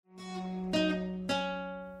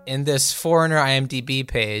in this foreigner IMDb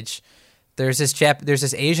page, there's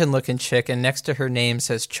this Asian looking chick, and next to her name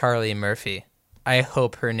says Charlie Murphy. I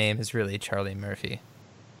hope her name is really Charlie Murphy.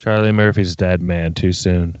 Charlie Murphy's dead, man. Too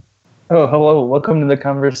soon. Oh, hello. Welcome to the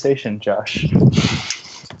conversation, Josh.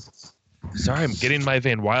 Sorry, I'm getting my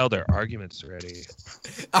Van Wilder arguments ready.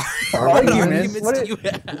 Arguments? Do you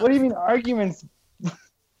have? What do you mean arguments?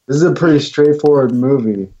 This is a pretty straightforward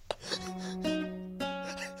movie.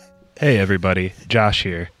 Hey, everybody. Josh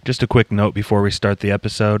here. Just a quick note before we start the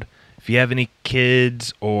episode. If you have any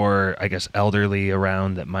kids or, I guess, elderly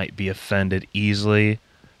around that might be offended easily,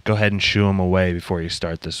 go ahead and shoo them away before you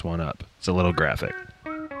start this one up. It's a little graphic.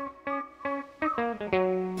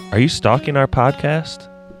 Are you stalking our podcast?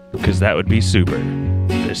 Because that would be super.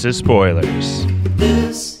 This is Spoilers.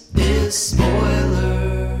 This is Spoiler.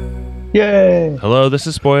 Yay! Hello, this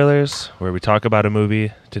is Spoilers, where we talk about a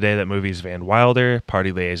movie. Today that movie is Van Wilder,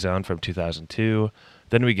 Party Liaison from 2002.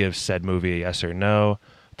 Then we give said movie a yes or no.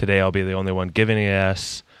 Today I'll be the only one giving a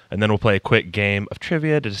yes. And then we'll play a quick game of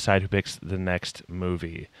trivia to decide who picks the next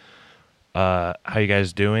movie. How you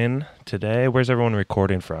guys doing today? Where's everyone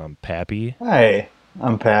recording from? Pappy? Hi,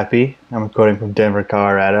 I'm Pappy. I'm recording from Denver,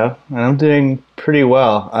 Colorado, and I'm doing pretty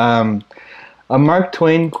well. A Mark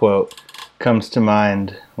Twain quote comes to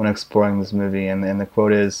mind when exploring this movie, and the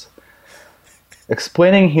quote is,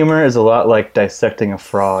 "Explaining humor is a lot like dissecting a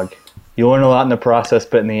frog. You learn a lot in the process,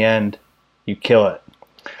 but in the end, you kill it."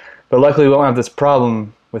 But luckily we won't have this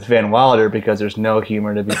problem with Van Wilder because there's no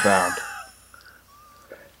humor to be found.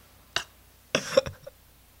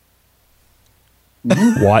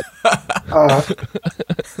 What?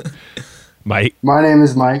 Mike? My name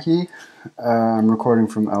is Mikey. I'm recording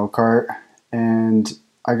from Elkhart, and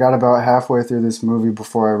I got about halfway through this movie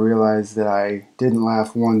before I realized that I didn't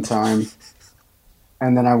laugh one time.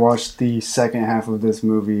 And then I watched the second half of this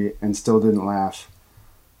movie and still didn't laugh.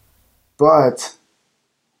 But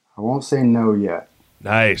I won't say no yet.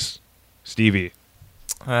 Nice. Stevie?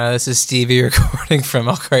 This is Stevie recording from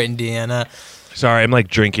Elkhart, Indiana. Sorry, I'm like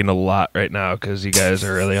drinking a lot right now because you guys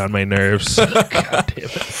are really on my nerves. God damn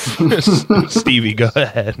it. Stevie, go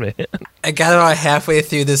ahead, man. I got about halfway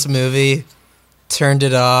through this movie, turned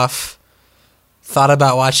it off, thought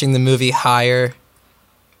about watching the movie Higher,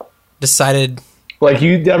 decided Like,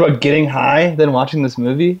 you thought about getting high than watching this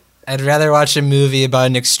movie? I'd rather watch a movie about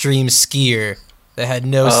an extreme skier that had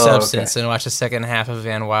no substance than watch the second half of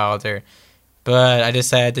Van Wilder. But I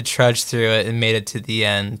decided to trudge through it and made it to the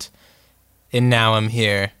end. And now I'm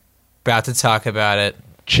here, about to talk about it.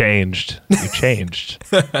 Changed. You changed.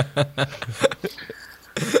 For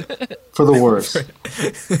the worse.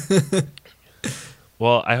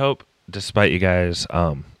 Well, I hope, despite you guys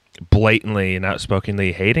blatantly and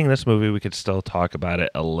outspokenly hating this movie, we could still talk about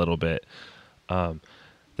it a little bit.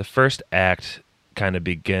 The first act kind of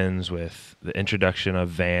begins with the introduction of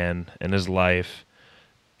Van and his life.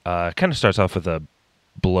 Kind of starts off with a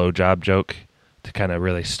blowjob joke to kind of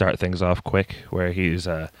really start things off quick, where he's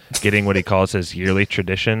getting what he calls his yearly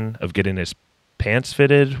tradition of getting his pants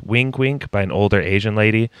fitted, wink wink, by an older Asian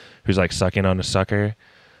lady who's like sucking on a sucker.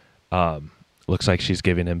 Looks like she's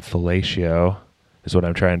giving him fellatio, is what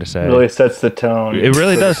I'm trying to say. It really sets the tone. It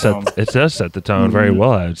really does set the tone very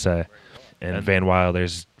well, I would say. And Van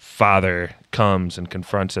Wilder's father comes and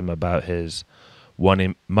confronts him about his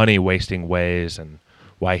money wasting ways and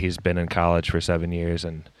why he's been in college for 7 years,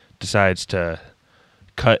 and decides to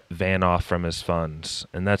cut Van off from his funds.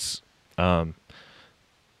 And that's kind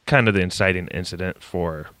of the inciting incident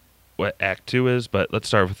for what Act 2 is. But let's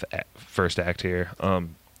start with the first act here.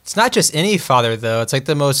 It's not just any father, though. It's like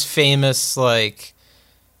the most famous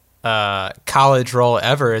college role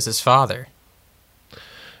ever is his father.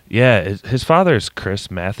 Yeah, his father is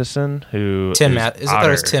Chris Matheson, who I thought it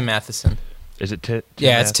was Tim Matheson. Is it Tim?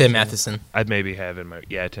 Yeah, it's Tim Matheson. I'd maybe have in my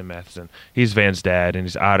Tim Matheson. He's Van's dad, and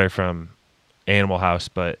he's Otter from Animal House.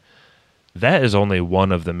 But that is only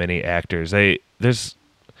one of the many actors. There's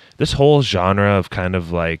this whole genre of kind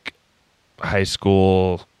of like high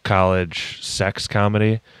school, college sex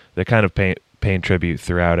comedy. They kind of paying tribute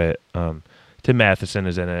throughout it. Tim Matheson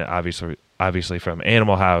is in it, obviously from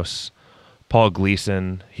Animal House. Paul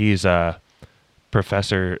Gleason, he's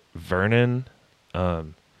Professor Vernon.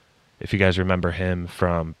 If you guys remember him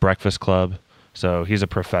from Breakfast Club. So he's a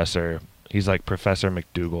professor. He's like Professor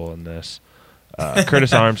McDougal in this.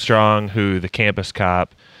 Curtis Armstrong, who the campus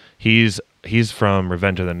cop, he's from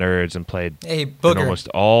Revenge of the Nerds and played in almost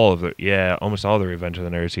all the Revenge of the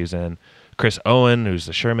Nerds he's in. Chris Owen, who's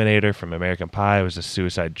the Shermanator from American Pie, was a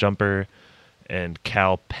suicide jumper. And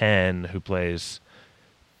Cal Penn, who plays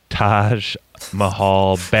Taj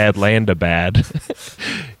Mahal Badlandabad.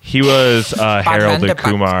 He was Harold and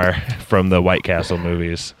Kumar from the White Castle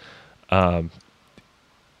movies. Went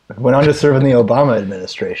on to serve in the Obama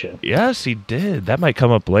administration. Yes, he did. That might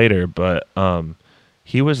come up later, but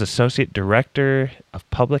he was associate director of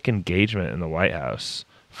public engagement in the White House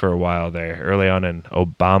for a while there, early on in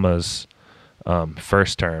Obama's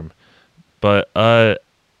first term. But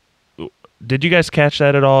did you guys catch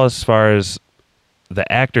that at all, as far as the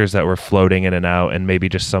actors that were floating in and out, and maybe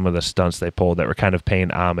just some of the stunts they pulled that were kind of paying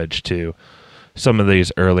homage to some of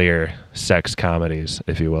these earlier sex comedies,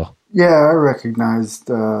 if you will? Yeah, I recognized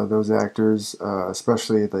those actors,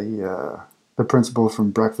 especially the principal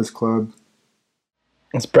from Breakfast Club.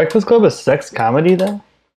 Is Breakfast Club a sex comedy, though?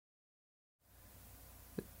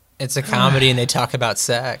 It's a comedy and they talk about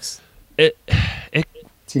sex. It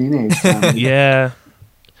Teenage comedy. Yeah.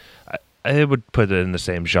 I would put it in the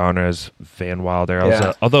same genre as Van Wilder.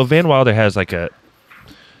 Yeah. Although Van Wilder has like a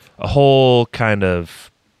whole kind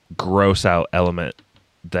of gross out element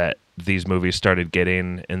that these movies started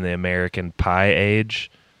getting in the American Pie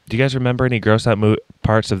age. Do you guys remember any gross out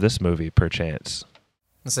parts of this movie, perchance?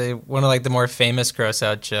 I'd say one of like the more famous gross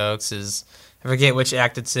out jokes is, I forget which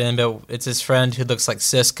act it's in, but it's his friend who looks like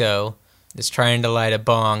Cisco is trying to light a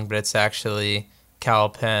bong, but it's actually Cal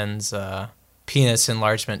Penn's penis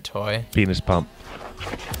enlargement toy. Penis pump.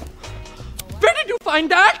 Where did you find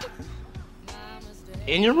that?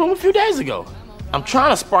 In your room a few days ago. I'm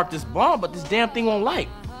trying to spark this bomb, but this damn thing won't light.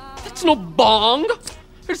 That's no bong.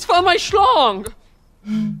 It's for my schlong.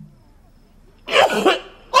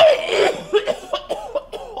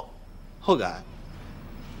 Oh, God.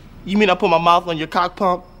 You mean I put my mouth on your cock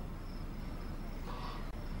pump?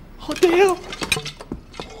 Oh, damn.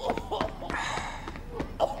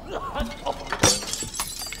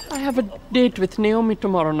 I have a date with Naomi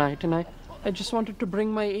tomorrow night, and I just wanted to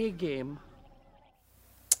bring my A game.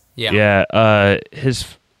 Yeah. Yeah.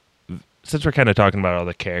 Since we're kind of talking about all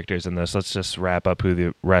the characters in this, let's just wrap up who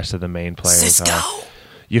the rest of the main players are.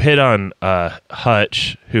 You hit on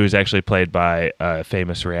Hutch, who is actually played by a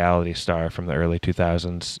famous reality star from the early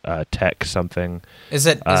 2000s, Tech something. Is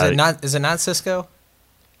it not Cisco?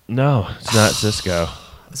 No, it's not Cisco.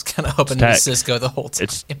 I was kind of hoping it was Cisco the whole time.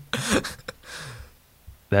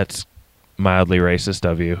 That's mildly racist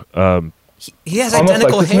of you. He has Almost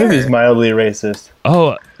identical like this hair. movie's mildly racist.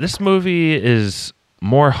 Oh, this movie is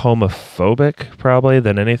more homophobic probably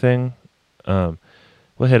than anything. We'll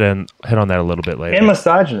hit on that a little bit later. And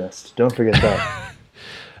misogynist. Don't forget that.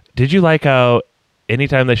 Did you like how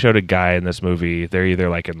anytime they showed a guy in this movie, they're either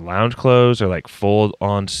like in lounge clothes or like full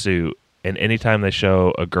on suit, and anytime they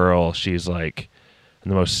show a girl, she's like in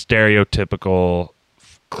the most stereotypical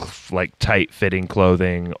like tight fitting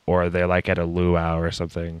clothing, or they're like at a luau or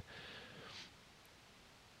something.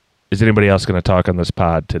 Is anybody else going to talk on this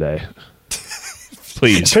pod today?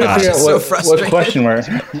 Please. I'm trying to figure so out what question we're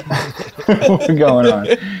going on.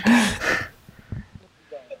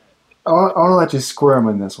 I want to let you squirm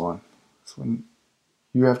in this one.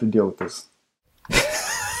 You have to deal with this.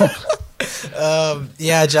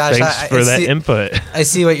 Yeah, Josh. Thanks for that input. I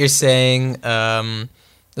see what you're saying.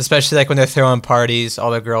 Especially like when they're throwing parties, all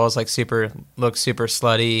the girls like look super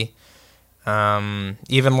slutty.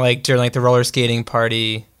 Even like during like the roller skating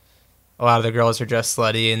party, a lot of the girls are dressed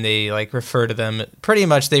slutty, and they like refer to them. Pretty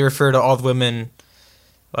much, they refer to all the women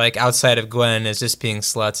like outside of Gwen as just being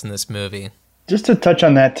sluts in this movie. Just to touch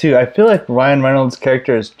on that too, I feel like Ryan Reynolds'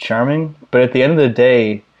 character is charming, but at the end of the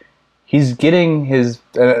day, he's getting his.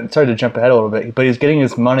 Sorry to jump ahead a little bit, but he's getting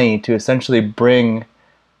his money to essentially bring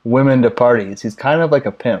women to parties. He's kind of like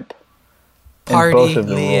a pimp. Party both of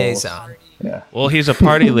the liaison. roles. Yeah. Well, he's a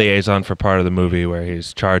party liaison for part of the movie where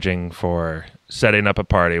he's charging for setting up a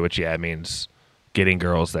party, which, means getting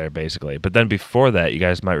girls there, basically. But then before that, you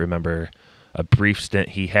guys might remember a brief stint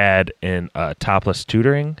he had in topless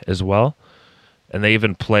tutoring as well. And they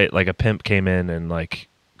even played, like, a pimp came in and, like,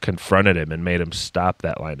 confronted him and made him stop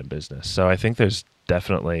that line of business. So I think there's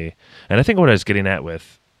definitely... And I think what I was getting at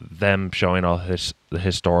with them showing all the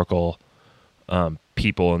historical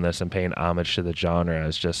people in this and paying homage to the genre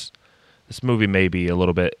is just... This movie may be a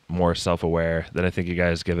little bit more self-aware than I think you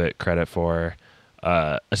guys give it credit for.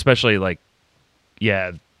 Especially, like,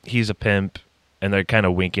 yeah, he's a pimp, and they're kind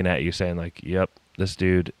of winking at you saying, like, yep, this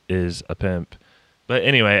dude is a pimp. But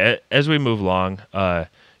anyway, as we move along,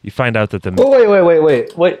 you find out that the... Oh,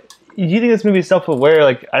 wait. What? You think this movie is self-aware?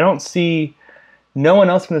 Like, I don't see... No one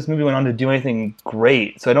else from this movie went on to do anything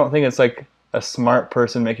great, so I don't think it's, like, a smart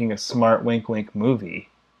person making a smart wink-wink movie.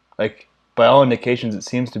 Like... By all indications, it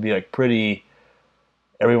seems to be like pretty.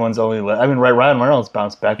 Everyone's only. Ryan Reynolds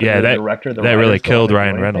bounced back. Yeah, the director. That really killed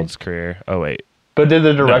Ryan Reynolds' career. Oh wait, but did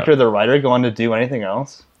the director, the writer, go on to do anything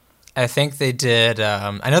else? I think they did.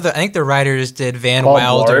 I think the writers did Van Paul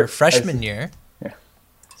Wilder Blart. freshman year.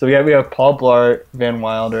 So we have Paul Blart, Van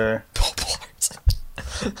Wilder, Paul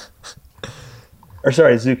Blart. or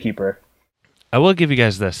sorry, Zookeeper. I will give you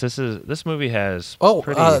guys this. This movie has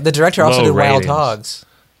The director also low did Wild ratings. Hogs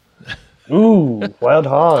Ooh, Wild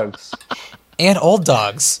Hogs. and Old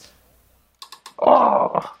Dogs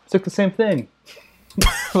Oh, it's like the same thing.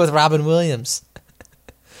 with Robin Williams.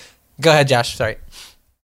 Go ahead, Josh. Sorry.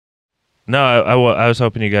 No, I was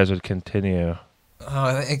hoping you guys would continue.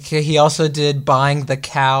 Okay, he also did Buying the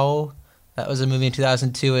Cow. That was a movie in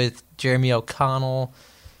 2002 with Jeremy O'Connell.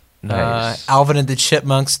 Nice. Alvin and the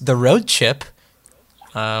Chipmunks, The Road Chip.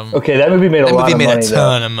 Okay, that movie made a lot of money. a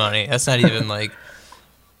ton of money. That's not even like.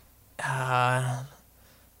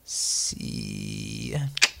 See.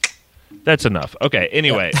 That's enough. Okay.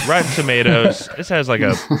 Anyway, Rotten Tomatoes. This has like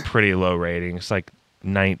a pretty low rating. It's like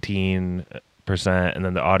 19%, and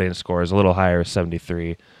then the audience score is a little higher,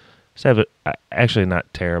 73. So actually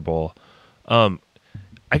not terrible. I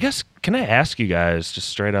guess, can I ask you guys just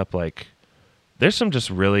straight up, like, there's some just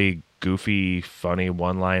really goofy, funny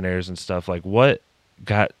one-liners and stuff. Like, what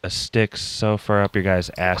got a stick so far up your guys'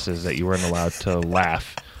 asses that you weren't allowed to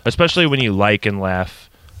laugh? Especially when you like and laugh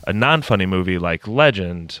a non-funny movie like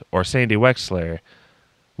Legend or Sandy Wexler.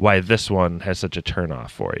 Why this one has such a turnoff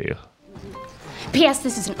for you? P.S.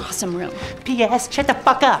 This is an awesome room. P.S. Shut the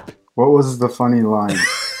fuck up. What was the funny line?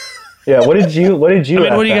 Yeah, what did you laugh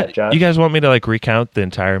at, Josh? You guys want me to like recount the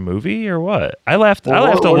entire movie or what? I laughed a You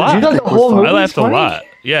lot. thought the whole movie I laughed a was funny? lot.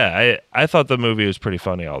 Yeah, I thought the movie was pretty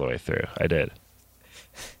funny all the way through. I did.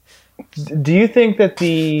 Do you think that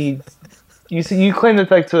you claim that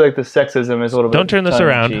the sexism is a little bit Don't turn this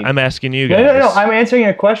around. tongue-in-cheek. I'm asking you guys. No. I'm answering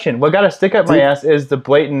a question. What got a stick up my ass is the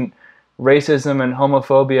blatant racism and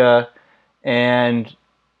homophobia and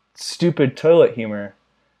stupid toilet humor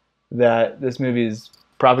that this movie is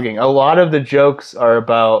propagating. A lot of the jokes are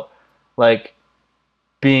about like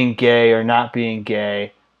being gay or not being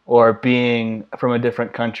gay or being from a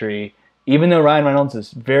different country. Even though Ryan Reynolds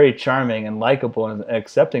is very charming and likable and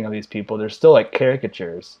accepting of these people, they're still like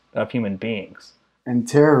caricatures of human beings. And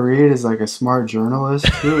Tara Reid is like a smart journalist.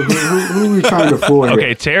 Who are we trying to fool here?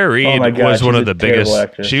 Okay, Tara Reid my God, was one she's of a the terrible biggest.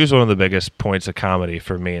 actress. She was one of the biggest points of comedy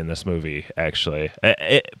for me in this movie. Actually,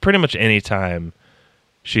 pretty much any time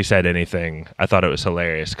she said anything, I thought it was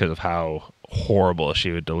hilarious because of how horrible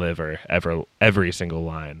she would deliver every single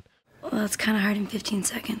line. Well, it's kind of hard in 15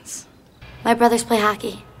 seconds. My brothers play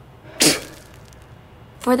hockey.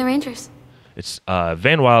 For the Rangers. It's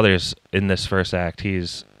Van Wilder's in this first act.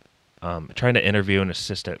 He's trying to interview an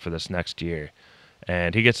assistant for this next year,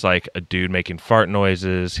 and he gets like a dude making fart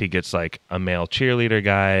noises. He gets like a male cheerleader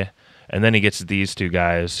guy, and then he gets these two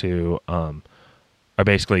guys who are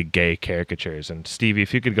basically gay caricatures. And Stevie,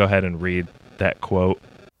 if you could go ahead and read that quote.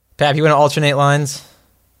 Pap, you want to alternate lines?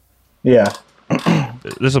 Yeah.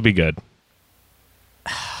 This will be good.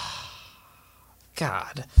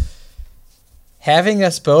 God. Having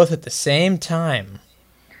us both at the same time.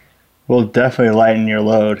 We'll definitely lighten your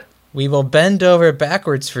load. We will bend over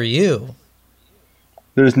backwards for you.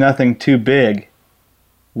 There's nothing too big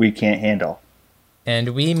we can't handle.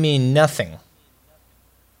 And we mean nothing.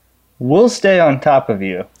 We'll stay on top of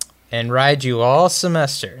you. And ride you all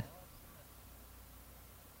semester.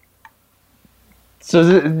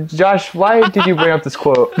 So, Josh, why did you bring up this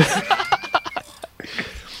quote?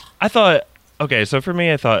 I thought, okay, so for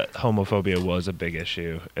me, I thought homophobia was a big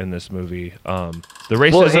issue in this movie. The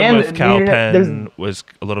racism with Cal Penn was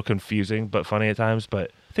a little confusing, but funny at times.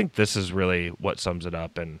 But I think this is really what sums it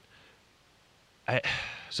up. And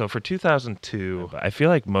so for 2002, I feel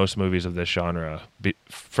like most movies of this genre,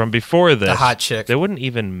 from before this, the hot chick, they wouldn't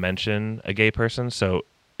even mention a gay person. So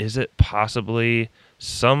is it possibly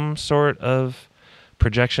some sort of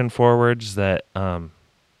projection forwards that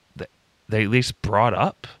they at least brought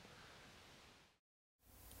up?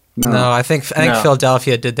 No, I think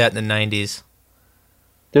Philadelphia did that in the 90s.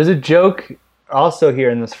 There's a joke also here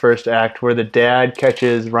in this first act where the dad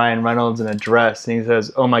catches Ryan Reynolds in a dress and he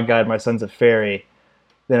says, "Oh my God, my son's a fairy."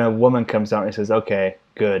 Then a woman comes out and he says, "Okay,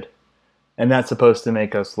 good." And that's supposed to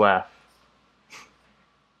make us laugh.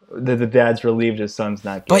 The dad's relieved his son's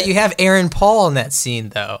not gay. But you have Aaron Paul in that scene,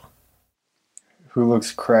 though. Who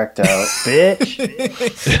looks cracked out.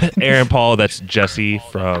 Bitch. Aaron Paul, that's Jesse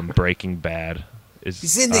from Breaking Bad.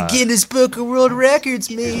 He's in the Guinness Book of World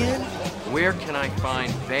Records, man. Where can I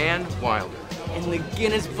find Van Wilder? In the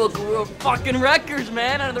Guinness Book of World fucking Records,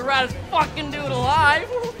 man. I'm the raddest fucking dude alive.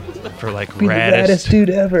 For like Be the raddest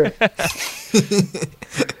dude ever.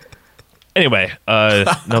 Anyway,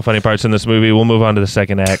 no funny parts in this movie. We'll move on to the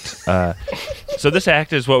second act. So this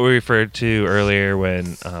act is what we referred to earlier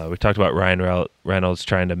when we talked about Ryan Reynolds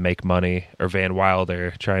trying to make money, or Van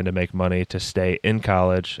Wilder trying to make money to stay in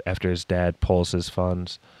college after his dad pulls his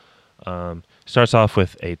funds. Starts off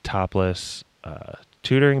with a topless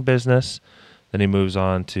tutoring business. Then he moves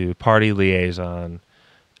on to party liaison,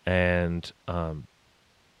 and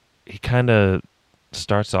he kind of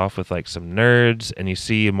starts off with like some nerds, and you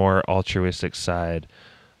see a more altruistic side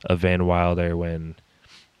of Van Wilder when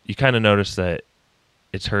you kind of notice that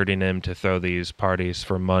it's hurting him to throw these parties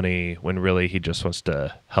for money when really he just wants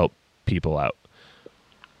to help people out.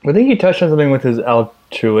 I think he touched on something with his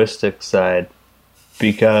altruistic side,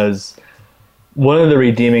 because one of the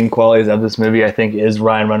redeeming qualities of this movie, I think, is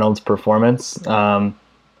Ryan Reynolds' performance. I've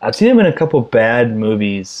seen him in a couple bad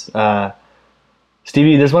movies.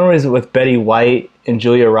 Stevie, there's one where he's with Betty White and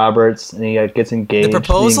Julia Roberts, and he gets engaged. The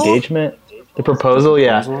Proposal? The Engagement? The Proposal,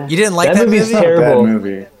 yeah. You didn't like that movie? Movie's terrible. Bad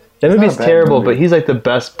movie. That movie's terrible, movie. but he's like the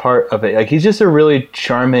best part of it. Like, he's just a really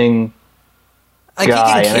charming Like,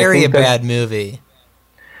 guy. he can carry a and I think bad movie.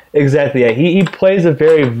 Exactly, yeah. He plays a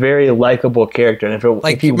very, very likable character. And if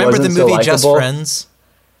he remember the wasn't so movie Just likable, Friends?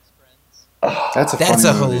 That's a That's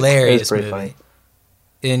funny a movie. hilarious It's pretty movie. funny.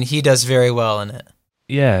 And he does very well in it.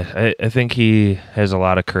 Yeah, I think he has a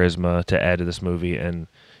lot of charisma to add to this movie, and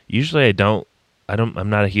usually I'm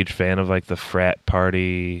not a huge fan of like the frat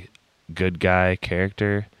party good guy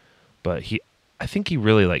character, but I think he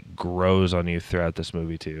really like grows on you throughout this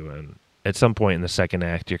movie too, and at some point in the second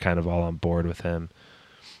act you're kind of all on board with him.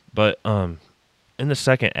 But in the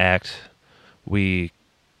second act we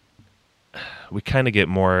kind of get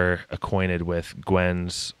more acquainted with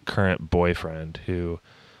Gwen's current boyfriend, who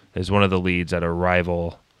is one of the leads at a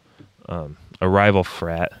rival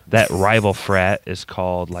frat. That rival frat is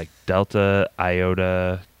called like Delta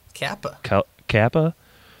Iota Kappa.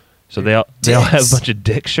 So they all have a bunch of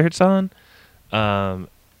dick shirts on.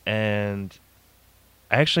 And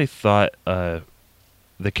I actually thought the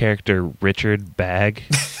character Richard Bagg,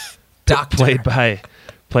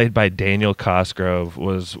 played by Daniel Cosgrove,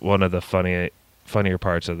 was one of the funnier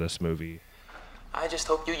parts of this movie. I just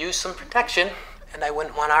hope you use some protection, and I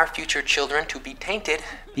wouldn't want our future children to be tainted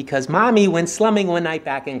because Mommy went slumming one night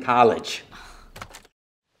back in college.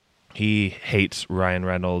 He hates Ryan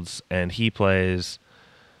Reynolds, and he plays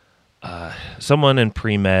someone in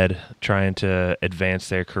pre-med trying to advance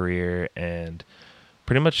their career, and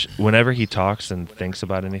pretty much whenever he talks and thinks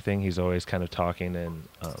about anything, he's always kind of talking in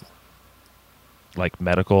like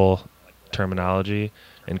medical terminology,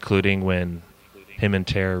 including when him and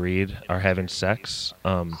Tara Reid are having sex.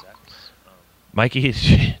 Mikey,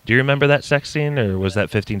 do you remember that sex scene, or was that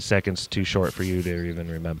 15 seconds too short for you to even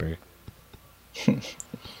remember?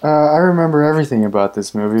 I remember everything about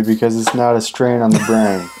this movie because it's not a strain on the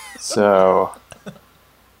brain. So,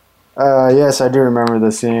 yes, I do remember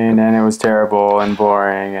the scene, and it was terrible and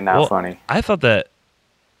boring and not funny. I thought that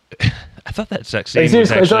sex scene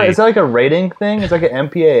was actually... Is that like a rating thing? It's like an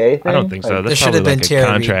MPAA thing? I don't think so. There should have been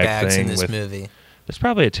Tara Reid bags in this movie. There's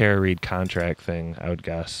probably a Tara Reid contract thing, I would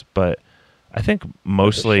guess. But I think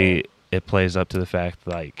mostly it plays up to the fact,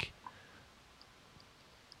 like,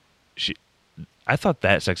 I thought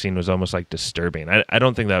that sex scene was almost, like, disturbing. I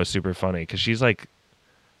don't think that was super funny, because she's, like,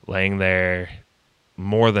 laying there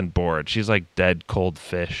more than bored. She's, like, dead cold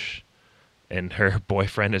fish, and her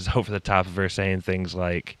boyfriend is over the top of her saying things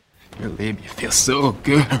like, Your labia feels so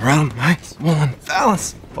good around my swollen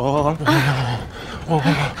phallus. I'm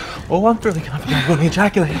really confident I'm going to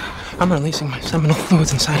ejaculate. I'm releasing my seminal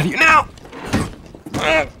fluids inside of you now.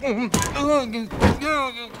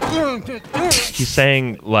 He's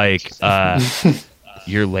saying, like,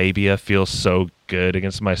 your labia feels so good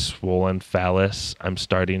against my swollen phallus. I'm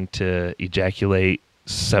starting to ejaculate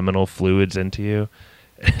seminal fluids into you.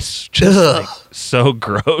 It's just like so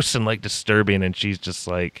gross and like disturbing, and she's just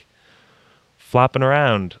like flopping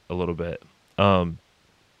around a little bit. And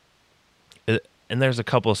there's a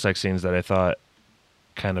couple of sex scenes that I thought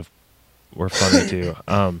kind of were funny too.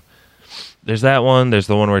 There's that one. There's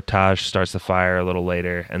the one where Taj starts the fire a little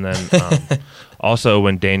later, and then also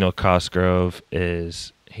when Daniel Cosgrove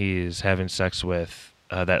he's having sex with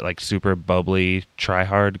that like super bubbly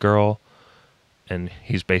try-hard girl, and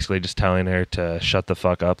he's basically just telling her to shut the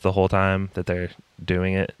fuck up the whole time that they're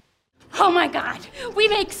doing it. Oh my God, we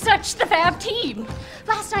make such the fab team.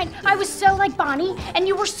 Last night I was so like Bonnie and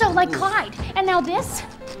you were so like Clyde. And now this?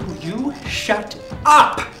 You shut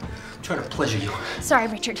up! I'm trying to pleasure you. Sorry,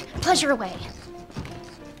 Richard. Pleasure away.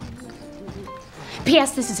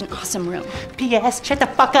 P.S. This is an awesome room. P.S. Shut the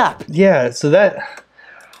fuck up. Yeah, so that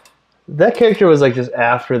That character was like just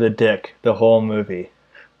after the dick the whole movie,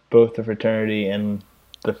 both the fraternity and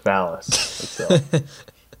the phallus itself.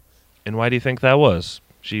 And why do you think that was?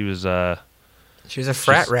 She was a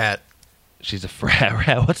frat rat. She's a frat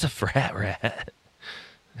rat. What's a frat rat?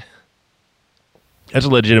 That's a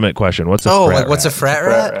legitimate question. What's a frat rat? What's a frat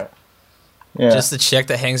rat? Yeah. Just the chick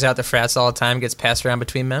that hangs out at the frats all the time, gets passed around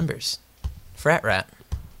between members. Frat rat.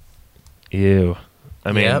 Ew.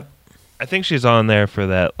 I mean, Yep. I think she's on there for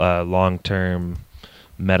that long-term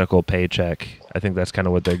medical paycheck. I think that's kind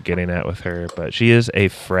of what they're getting at with her. But she is a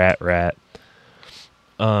frat rat.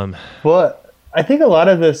 Well, I think a lot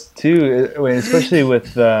of this too, especially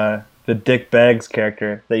with the Dick Beggs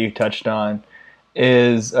character that you touched on,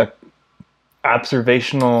 is a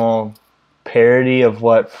observational parody of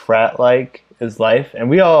what frat like is life. And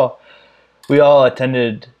we all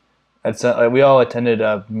attended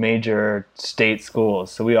major state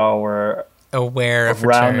schools, so we all were aware of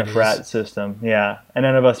around the frat system. Yeah, and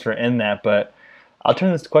none of us were in that. But I'll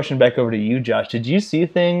turn this question back over to you, Josh. Did you see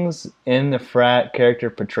things in the frat character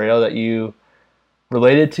portrayal that you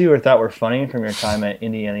related to or thought were funny from your time at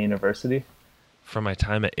Indiana University? From my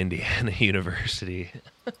time at Indiana University.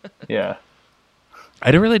 Yeah. I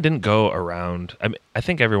really didn't go around. I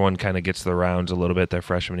think everyone kind of gets the rounds a little bit their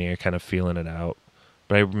freshman year, kind of feeling it out.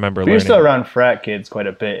 But I remember learning. You're still around frat kids quite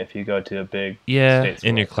a bit if you go to a big state school.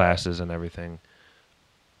 In your classes and everything.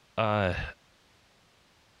 I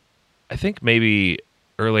think maybe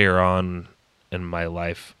earlier on in my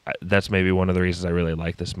life, that's maybe one of the reasons I really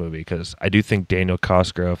like this movie, because I do think Daniel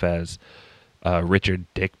Cosgrove as Richard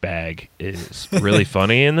Dickbag is really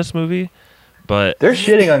funny in this movie. But they're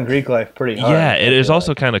shitting on Greek life pretty hard. Yeah, it is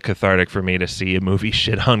also kind of cathartic for me to see a movie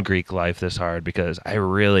shit on Greek life this hard, because I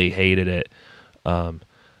really hated it.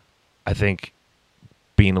 I think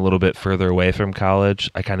being a little bit further away from college,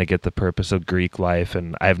 I kind of get the purpose of Greek life,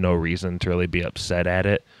 and I have no reason to really be upset at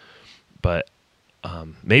it. But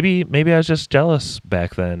maybe I was just jealous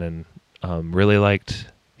back then, and really liked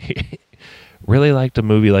a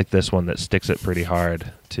movie like this one that sticks it pretty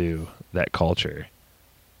hard to that culture.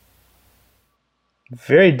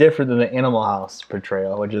 Very different than the Animal House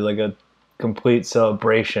portrayal, which is like a complete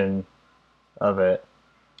celebration of it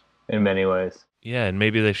in many ways. Yeah, and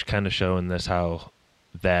maybe they should kind of show in this how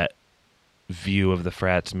that view of the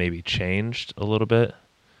frats maybe changed a little bit,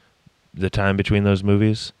 the time between those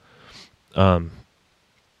movies. But,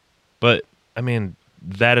 I mean,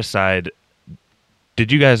 that aside,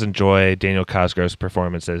 did you guys enjoy Daniel Cosgrove's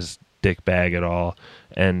performance as Dick Bag at all?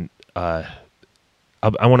 And I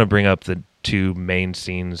want to bring up the two main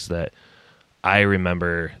scenes that I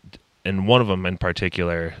remember, and one of them in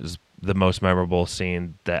particular is the most memorable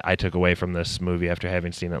scene that I took away from this movie after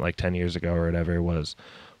having seen it like 10 years ago or whatever, was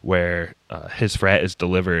where his frat is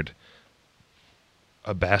delivered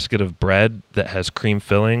a basket of bread that has cream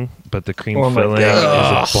filling, but the cream filling is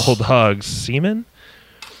a bulldog's semen.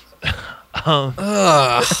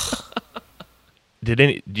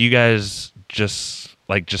 Do you guys just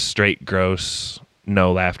straight gross,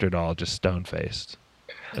 no laughter at all, just stone-faced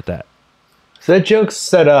at that? So that joke's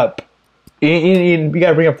set up. You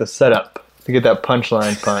gotta bring up the setup to get that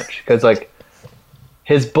punchline punch, because like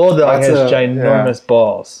his bulldog has ginormous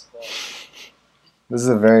balls. This is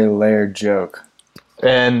a very layered joke.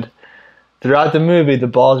 And throughout the movie, the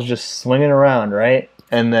balls are just swinging around, right?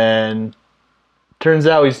 And then turns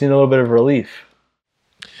out we just need a little bit of relief.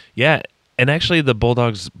 Yeah, and actually the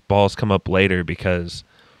bulldog's balls come up later, because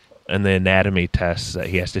in the anatomy tests that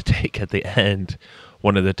he has to take at the end,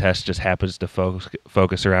 one of the tests just happens to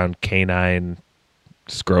focus around canine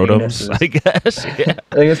scrotums, I guess. Yeah.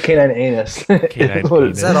 I think it's canine anus. Canine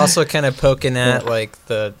anus. Is that also kind of poking at like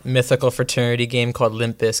the mythical fraternity game called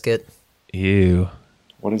Limp Bizkit? Ew.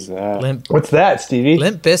 What is that? What's that, Stevie?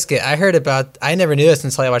 Limp Bizkit. I never knew this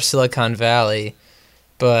until I watched Silicon Valley.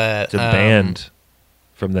 But it's a band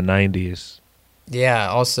from the 90s. Yeah,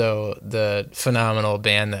 also the phenomenal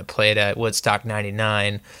band that played at Woodstock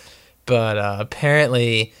 99. But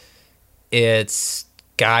apparently it's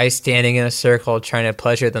guys standing in a circle trying to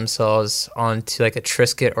pleasure themselves onto like a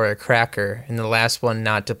Triscuit or a cracker, and the last one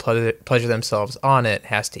not to pleasure themselves on it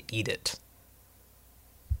has to eat it.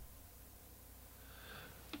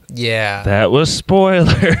 Yeah. That was spoilers.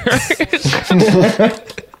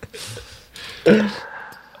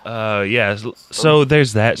 Yeah, so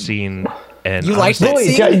there's that scene. And you like that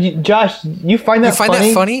scene? Josh, you find that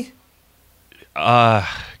funny? That funny?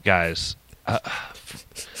 Guys, I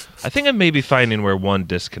think I'm maybe finding where one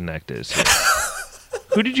disconnect is here.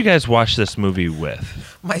 Who did you guys watch this movie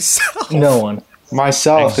with? Myself. No one.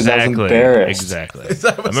 Myself, because I was embarrassed. Exactly.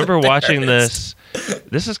 I remember watching this,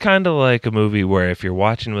 This is kind of like a movie where if you're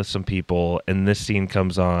watching with some people and this scene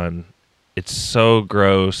comes on, it's so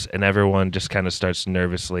gross and everyone just kind of starts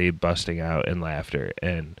nervously busting out in laughter.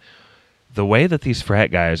 And the way that these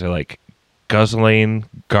frat guys are like guzzling,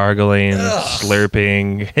 gargling,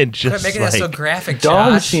 slurping, and just Quit making like that so graphic,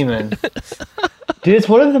 Dog Josh. semen. Dude, it's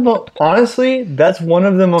one of the most, honestly, that's one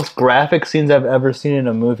of the most graphic scenes I've ever seen in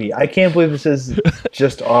a movie. I can't believe this is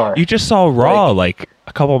just R. You just saw Raw like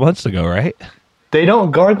a couple months ago, right? They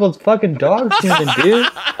don't gargle fucking dog semen, dude.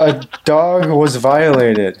 A dog was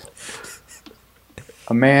violated.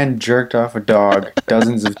 A man jerked off a dog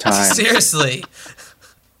dozens of times. Seriously.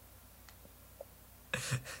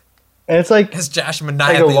 And it's like, As Josh like a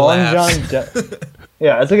maniacally long laughs. John.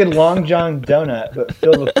 Yeah, it's like a Long John donut, but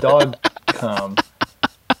filled with dog cum.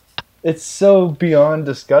 It's so beyond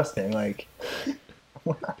disgusting. Like,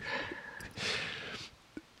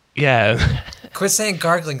 Yeah. Quit saying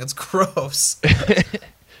gargling. That's gross.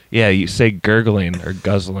 Yeah, you say gurgling or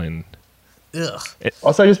guzzling. Ugh.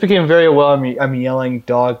 also, I just became very aware I'm yelling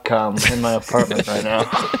dog cum in my apartment right now.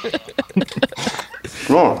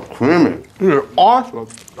 Oh, creamy. You're awesome.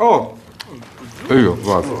 Oh. There you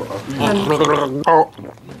go.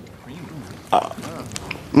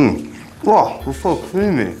 Wow, it's so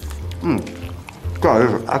creamy. God,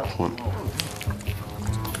 this is excellent.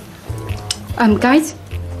 Guys?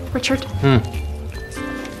 Richard? I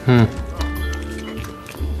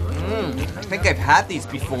think I've had these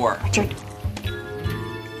before. Richard.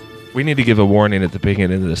 We need to give a warning at the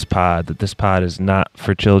beginning of this pod that this pod is not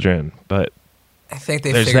for children, but I think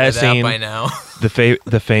they there's figured that it scene, out by now.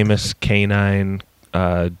 the famous canine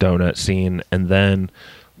donut scene, and then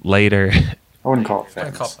later I wouldn't call it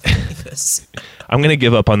I call famous. it famous. I'm going to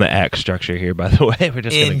give up on the act structure here, by the way. We're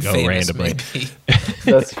just going to go Infamous, randomly. maybe.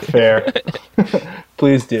 That's fair.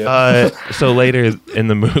 Please do. So later in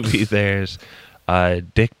the movie, there's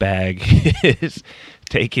Dick Bag is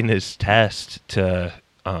taking his test to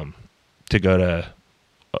go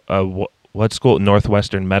to what school?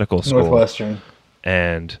 Northwestern Medical School. Northwestern.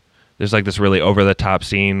 And there's like this really over the top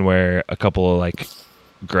scene where a couple of like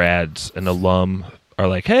grads and alum are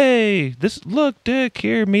like, "Hey, look, Dick,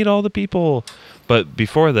 here, meet all the people." But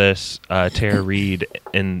before this, Tara Reid,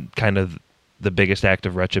 in kind of the biggest act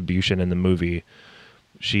of retribution in the movie,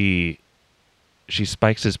 she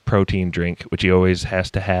spikes his protein drink, which he always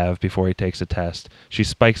has to have before he takes a test. She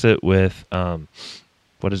spikes it with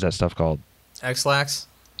what is that stuff called? X-Lax?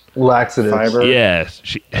 Laxative. Fiber. Yeah,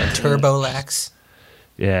 Turbolax?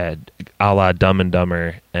 Yeah, a la Dumb and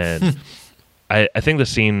Dumber. And I think the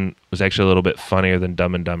scene was actually a little bit funnier than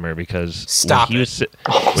Dumb and Dumber because Stop when he it.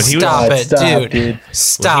 was Stop it, dude. when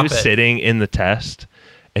Stop he was it. sitting in the test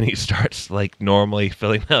and he starts like normally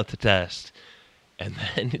filling out the test, and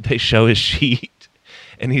then they show his sheet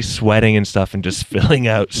and he's sweating and stuff and just filling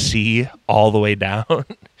out C all the way down.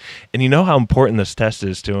 And you know how important this test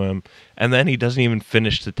is to him. And then he doesn't even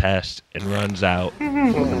finish the test and runs out.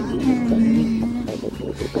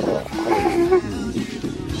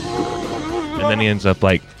 And then he ends up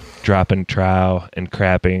like dropping trow and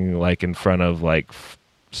crapping like in front of like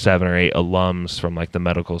 7 or 8 alums from like the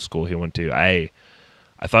medical school he went to. I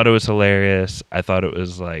thought it was hilarious. I thought it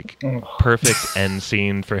was like perfect end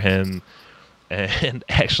scene for him. And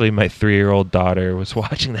actually, my 3-year-old daughter was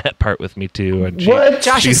watching that part with me too. And What?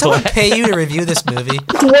 Josh, did someone pay you to review this movie?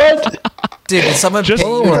 What? Dude, did someone Just, pay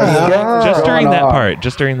you to review it? just during that part.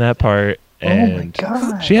 Just during that part. Oh my And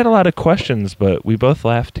God. she had a lot of questions, but we both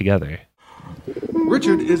laughed together.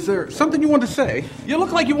 Richard, is there something you want to say? You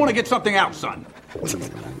look like you want to get something out, son. Oh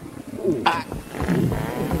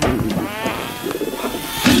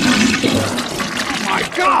my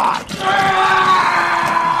God!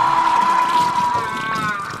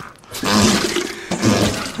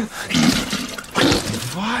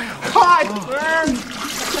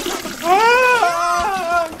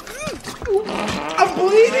 I'm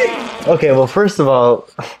bleeding! Okay, well, first of all,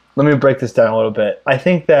 let me break this down a little bit. I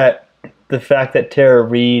think that the fact that Tara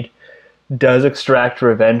Reid does extract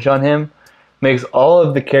revenge on him makes all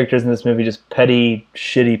of the characters in this movie just petty,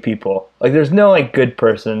 shitty people. Like, there's no, like, good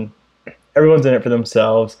person. Everyone's in it for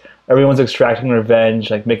themselves. Everyone's extracting revenge,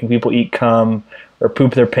 like making people eat cum or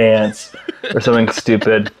poop their pants or something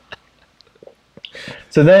stupid.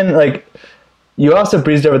 So then, like, you also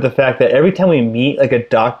breezed over the fact that every time we meet, like, a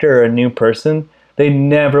doctor or a new person, they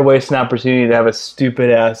never waste an opportunity to have a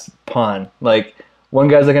stupid-ass pun. Like, one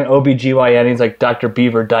guy's like an OBGYN, he's like Dr.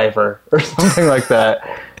 Beaver Diver or something like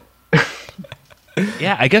that.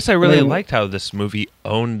 Yeah, I guess I really liked how this movie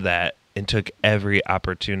owned that and took every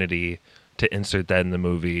opportunity to insert that in the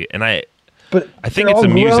movie. And I think it's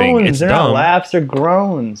amusing. Groans. It's they're dumb. not laughs, they're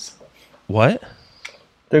groans. What?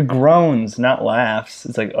 They're groans, not laughs.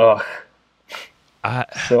 It's like, ugh.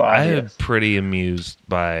 So I am obvious. pretty amused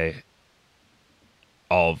by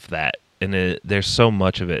all of that, and there's so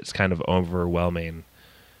much of it. It's kind of overwhelming.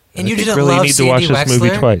 And you I think didn't really love need to watch Sandy this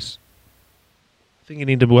movie Wexler? twice. I think you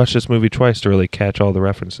need to watch this movie twice to really catch all the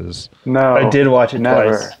references. No, I did watch it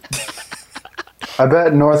never. twice. I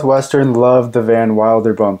bet Northwestern loved the Van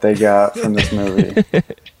Wilder bump they got from this movie.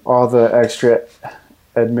 All the extra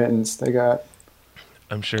admittance they got.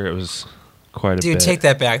 I'm sure it was quite a Dude, bit. take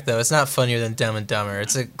that back, though. It's not funnier than Dumb and Dumber.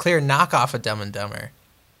 It's a clear knockoff of Dumb and Dumber.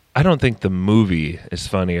 I don't think the movie is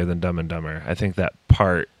funnier than Dumb and Dumber. I think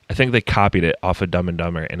they copied it off of Dumb and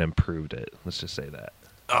Dumber and improved it. Let's just say that.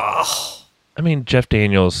 Oh. I mean, Jeff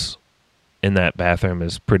Daniels in that bathroom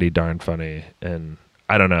is pretty darn funny. And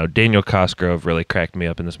I don't know, Daniel Cosgrove really cracked me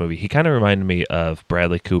up in this movie. He kind of reminded me of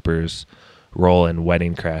Bradley Cooper's role in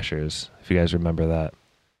Wedding Crashers, if you guys remember that.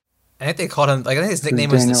 I think they called him, I think his nickname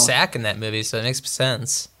was the Sack in that movie, so it makes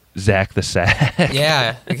sense. Zach the Sack.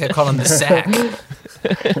 Yeah, they kept calling him the Sack.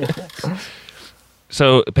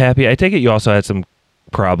 So, Pappy, I take it you also had some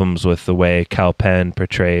problems with the way Kal Penn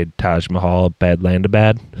portrayed Taj Mahal,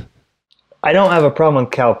 Badlandabad. I don't have a problem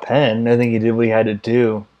with Kal Penn. I think he did what he had to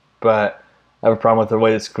do, but I have a problem with the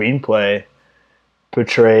way the screenplay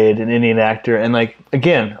portrayed an Indian actor. And like,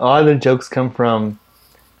 again, a lot of the jokes come from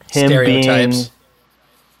him Stereotypes.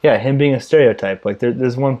 him being a stereotype. Like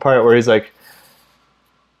there's one part where he's like,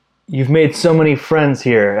 "You've made so many friends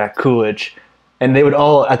here at Coolidge, and they would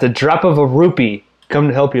all, at the drop of a rupee, come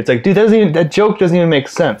to help you." It's like, dude, that joke doesn't even make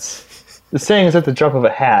sense. The saying is at the drop of a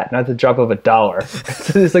hat, not the drop of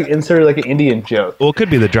 $1. It's like inserted like an Indian joke. Well, it could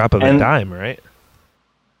be the drop of a dime, right?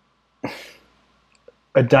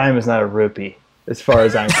 A dime is not a rupee, as far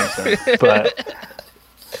as I'm concerned.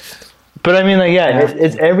 But I mean, like, yeah,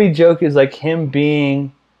 it's every joke is like him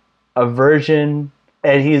being a virgin,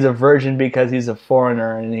 and he's a virgin because he's a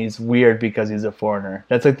foreigner, and he's weird because he's a foreigner.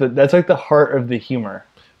 That's like the heart of the humor.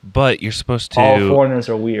 But you're supposed to. All foreigners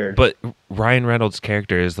are weird. But Ryan Reynolds'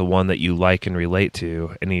 character is the one that you like and relate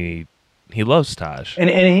to, and he loves Taj. He's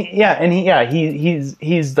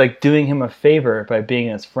like doing him a favor by being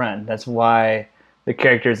his friend. That's why the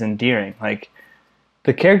character is endearing. Like,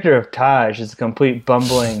 the character of Taj is a complete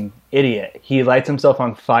bumbling idiot. He lights himself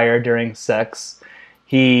on fire during sex.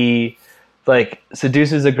 He like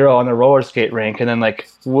seduces a girl on the roller skate rink, and then like,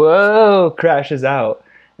 whoa, crashes out.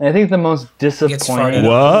 And I think the most disappointing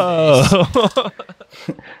the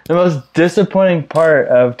most disappointing part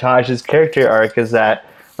of Taj's character arc is that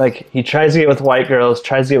like he tries to get with white girls,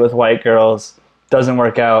 doesn't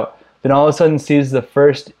work out. Then all of a sudden sees the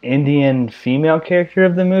first Indian female character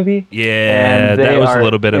of the movie. Yeah, and they that was are a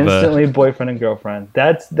little bit of instantly boyfriend and girlfriend.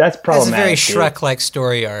 That's problematic. That's a very dude. Shrek-like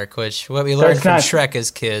story arc, which what we learned from Shrek as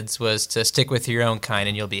kids was to stick with your own kind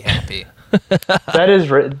and you'll be happy. That is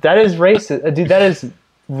racist, dude. That is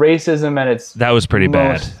racism at its That was pretty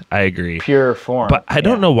bad. most I agree. pure form. But I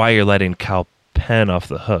don't know why you're letting Kal Penn off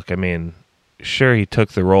the hook. I mean, sure, he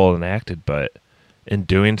took the role and acted, but in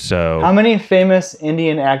doing so... How many famous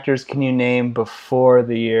Indian actors can you name before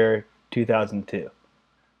the year 2002?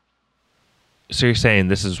 So you're saying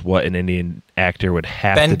this is what an Indian actor would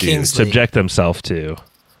have Ben to do, Kingsley. subject themselves to.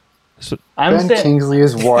 Ben Kingsley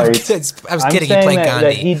is white. I was kidding, he played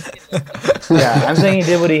Gandhi. I'm saying he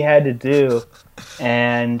did what he had to do,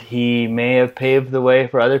 and he may have paved the way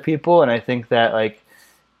for other people, and I think that, like,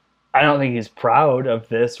 I don't think he's proud of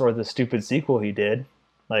this or the stupid sequel he did.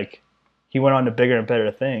 Like, he went on to bigger and better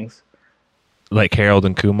things. Like Harold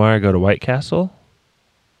and Kumar go to White Castle?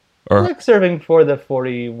 Or Like serving for the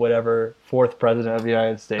 4th president of the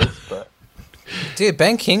United States, but... Dude,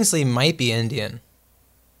 Ben Kingsley might be Indian.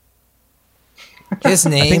 His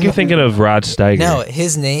name... I think you're thinking of Rod Steiger. No,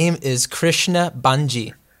 his name is Krishna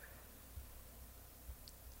Banji.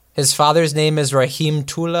 His father's name is Rahim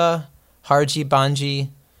Tula Harji Banji.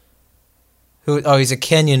 He's a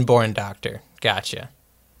Kenyan-born doctor. Gotcha.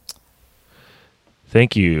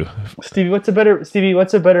 Thank you. Stevie, what's a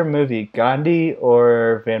better movie, Gandhi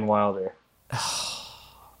or Van Wilder?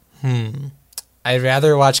 I'd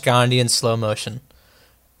rather watch Gandhi in slow motion.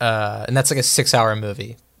 And that's like a 6-hour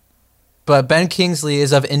movie. But Ben Kingsley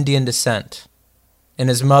is of Indian descent. And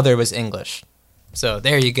his mother was English. So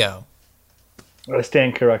there you go. I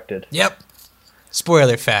stand corrected. Yep.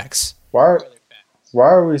 Spoiler facts. Why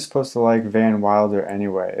are we supposed to like Van Wilder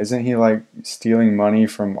anyway? Isn't he like stealing money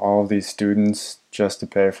from all of these students just to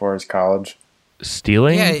pay for his college?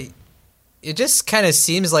 Stealing? Yeah, it just kind of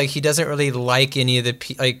seems like he doesn't really like any of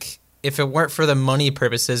the like. If it weren't for the money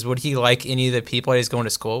purposes, would he like any of the people he's going to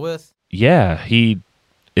school with? Yeah, he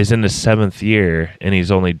is in his 7th year and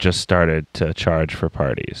he's only just started to charge for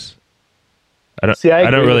parties. I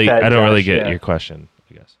don't really get your question,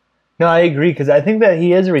 I guess. No, I agree, because I think that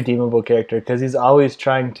he is a redeemable character because he's always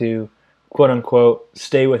trying to, quote unquote,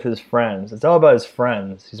 stay with his friends. It's all about his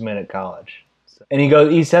friends he's made at college. And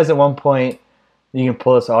he says at one point, you can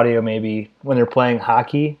pull this audio maybe, when they're playing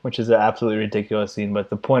hockey, which is an absolutely ridiculous scene, but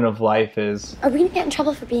the point of life is... Are we gonna get in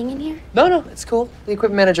trouble for being in here? No, it's cool. The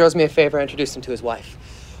equipment manager owes me a favor. I introduced him to his wife.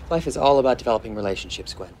 Life is all about developing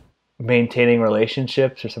relationships, Gwen. Maintaining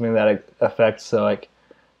relationships or something that affects, so like,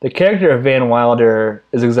 the character of Van Wilder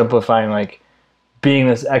is exemplifying like being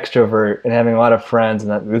this extrovert and having a lot of friends,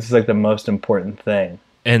 and that this is like the most important thing.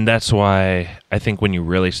 And that's why I think when you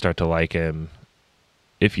really start to like him,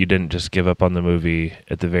 if you didn't just give up on the movie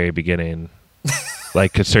at the very beginning,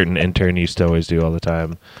 like a certain intern used to always do all the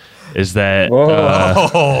time, is that...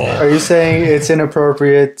 Are you saying it's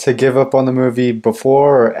inappropriate to give up on the movie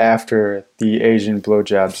before or after the Asian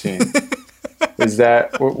blowjob scene? Is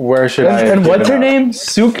that... Where should I... And what's her name?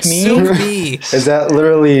 Suk Mi? Suk Mi. Is that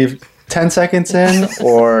literally 10 seconds in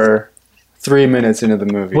or 3 minutes into the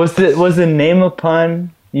movie? Was the name a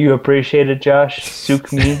pun you appreciated, Josh?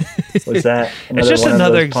 Suk Mi? Was that it's just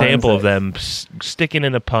another example of them sticking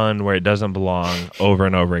in a pun where it doesn't belong over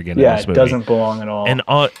and over again in this movie. It doesn't belong at all. And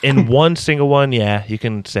in one single one, yeah, you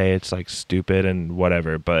can say it's like stupid and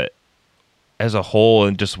whatever, but as a whole,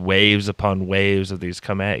 and just waves upon waves of these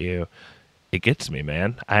come at you, it gets me,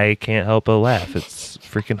 man. I can't help but laugh. It's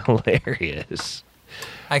freaking hilarious.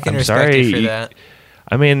 I can respect you for that.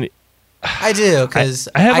 I mean, I do, because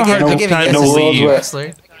I have a hard time to believe.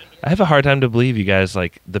 I have a hard time to believe you guys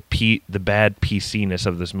like the bad PC-ness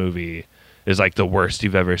of this movie is like the worst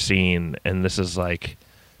you've ever seen, and this is like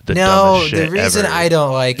the dumbest shit the reason ever. I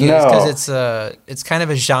don't like it is because it's kind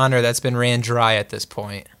of a genre that's been ran dry at this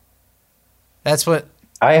point. That's what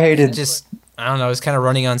I hated. I don't know. It's kind of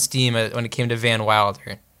running on steam when it came to Van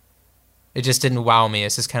Wilder. It just didn't wow me.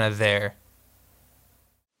 It's just kind of there.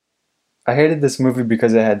 I hated this movie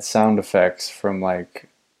because it had sound effects from like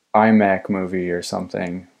iMac movie or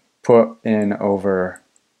something put in over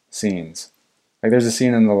scenes. Like there's a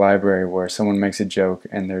scene in the library where someone makes a joke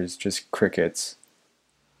and there's just crickets.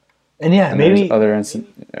 And yeah, maybe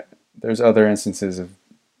there's other instances of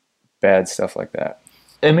bad stuff like that.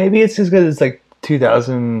 And maybe it's just because it's like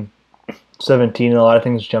 2017 and a lot of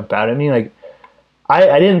things jump out at me. Like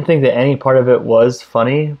I didn't think that any part of it was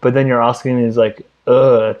funny, but then you're asking these like,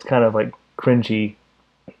 it's kind of like cringy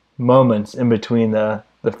moments in between the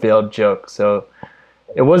failed jokes. So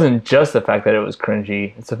it wasn't just the fact that it was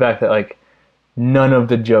cringy. It's the fact that like none of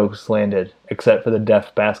the jokes landed except for the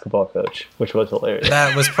deaf basketball coach, which was hilarious.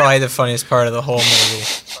 That was probably the funniest part of the whole movie.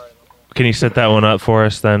 Can you set that one up for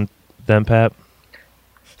us then Pat?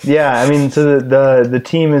 Yeah, I mean, so the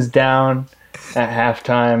team is down at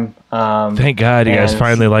halftime. Thank God you guys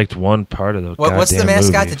finally liked one part of the what's the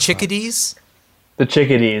mascot? movie. The Chickadees? The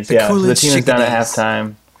Chickadees, yeah. So the team is down at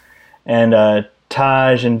halftime. And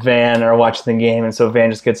Taj and Van are watching the game, and so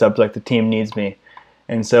Van just gets up like, the team needs me.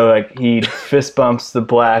 And so like he fist bumps the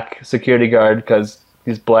black security guard because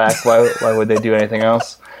he's black. Why would they do anything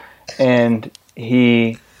else? And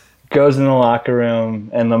he goes in the locker room,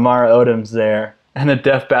 and Lamar Odom's there. And the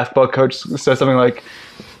deaf basketball coach says something like,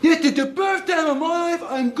 "This is the first time in my life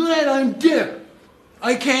I'm glad I'm deaf.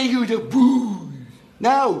 I can't hear the booze.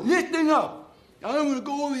 Now, listen up. I'm going to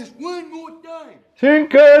go over this one more time.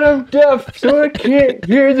 Thank God I'm deaf, so I can't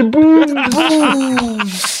hear the booze."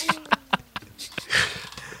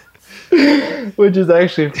 Which is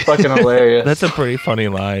actually fucking hilarious. That's a pretty funny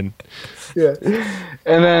line. Yeah.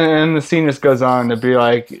 And then the scene just goes on to be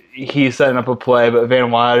like, he's setting up a play, but Van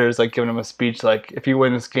Wilder's like giving him a speech like, if you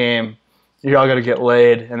win this game, you're all gonna get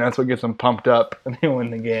laid, and that's what gets them pumped up, and they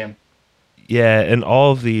win the game. Yeah, and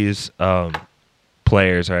all of these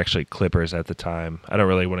players are actually Clippers at the time. I don't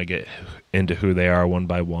really want to get into who they are one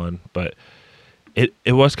by one, but it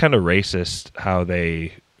was kind of racist how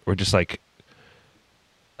they were just like,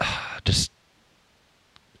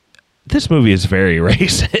 this movie is very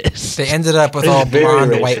racist. They ended up with all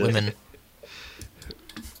blonde white women.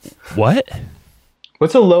 What?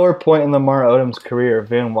 What's a lower point in Lamar Odom's career,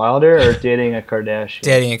 Van Wilder or dating a Kardashian?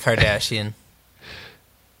 Dating a Kardashian.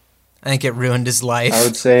 I think it ruined his life. I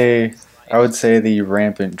would say the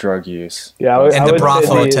rampant drug use. Yeah, and the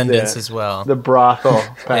brothel attendance as well. The brothel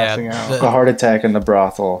passing out. The heart attack in the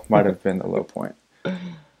brothel might have been the low point.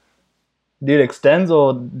 Dude, Extends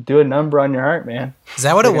will do a number on your heart, man. Is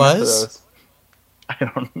that what it was? I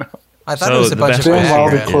don't know. I thought it was a bunch of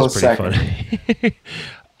Viagra. Close second.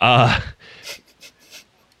 Funny.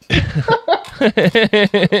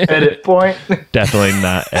 Edit point. Definitely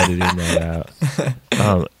not editing that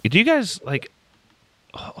out. Do you guys like?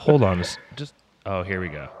 Hold on, just oh, here we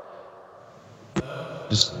go.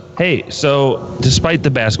 Hey, so despite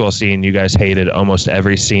the basketball scene, you guys hated almost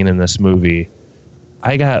every scene in this movie.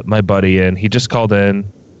 I got my buddy in. He just called in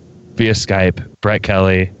via Skype. Brett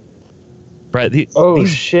Kelly. Brett.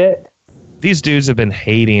 Shit. These dudes have been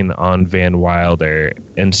hating on Van Wilder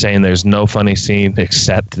and saying there's no funny scene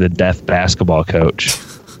except the deaf basketball coach.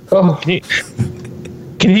 Oh.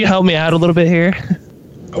 Can you help me out a little bit here?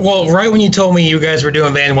 Well, right when you told me you guys were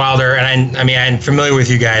doing Van Wilder, and I'm familiar with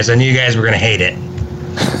you guys, I knew you guys were going to hate it.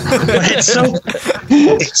 But it's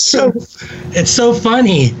so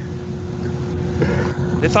funny.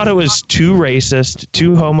 They thought it was too racist,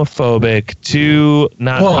 too homophobic, too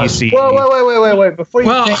not PC. Wait. Before you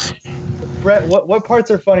Brett, what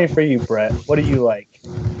parts are funny for you, Brett? What do you like?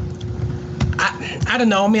 I don't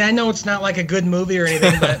know. I mean, I know it's not like a good movie or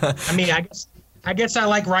anything, but I mean, I guess I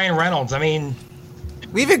like Ryan Reynolds. I mean,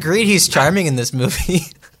 we've agreed he's charming in this movie.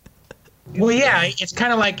 Well, yeah, it's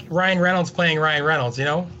kind of like Ryan Reynolds playing Ryan Reynolds, you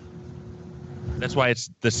know? That's why it's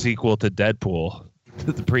the sequel to Deadpool.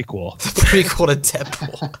 The prequel. The prequel to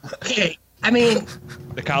Deadpool. Okay, I mean...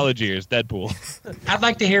 The college years, Deadpool. I'd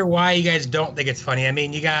like to hear why you guys don't think it's funny. I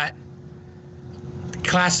mean, you got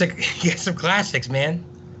some classics, man.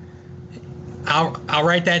 I'll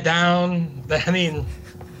write that down. I mean...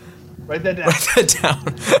 Write that down. Write that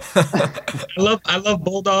down. I love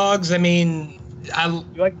Bulldogs. I mean... You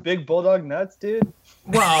like big bulldog nuts, dude?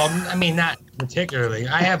 Well, I mean, not particularly.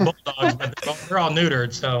 I have bulldogs, but they're all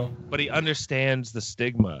neutered, so. But he understands the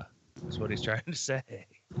stigma, is what he's trying to say.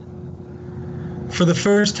 For the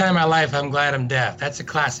first time in my life, I'm glad I'm deaf. That's a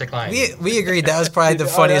classic line. We agreed that was probably the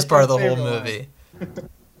funniest part of the whole movie.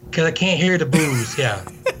 Because I can't hear the booze, yeah.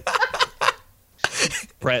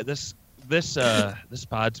 Brett, this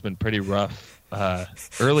pod's been pretty rough.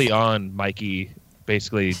 Early on, Mikey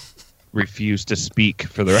basically refused to speak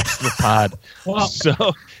for the rest of the pod. Well, so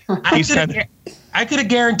I could have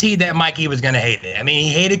guaranteed that Mikey was going to hate it. I mean, he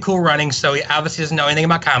hated Cool Runnings, so he obviously doesn't know anything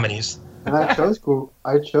about comedies. And I chose Cool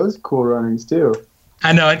Runnings too.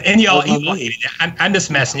 I know, and y'all hated it. I'm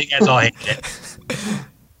just messing. You guys all hated it.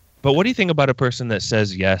 But what do you think about a person that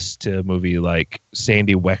says yes to a movie like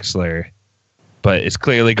Sandy Wexler, but is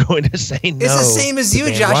clearly going to say no? It's the same as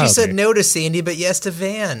you, Josh. You said no to Sandy, but yes to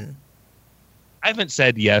Van. I haven't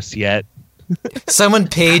said yes yet. Someone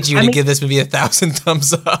paid you to give this movie 1,000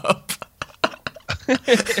 thumbs up.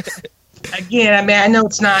 Again, I mean, I know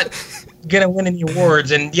it's not going to win any awards.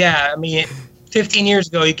 And yeah, I mean, 15 years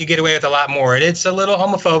ago, you could get away with a lot more. It's a little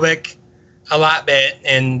homophobic, a lot bit,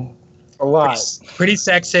 and a lot. Pretty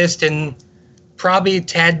sexist and probably a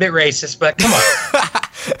tad bit racist, but come on.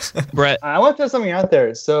 Brett. I want to throw something out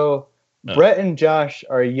there. So Brett and Josh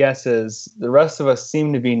are yeses. The rest of us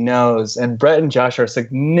seem to be no's. And Brett and Josh are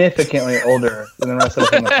significantly older than the rest of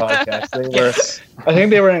us on the podcast. I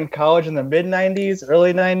think they were in college in the mid-90s,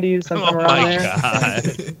 early 90s, something around there.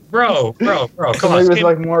 God. Bro, come so on. It was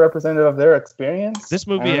like more representative of their experience. This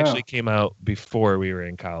movie actually came out before we were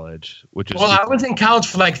in college, which is I was in college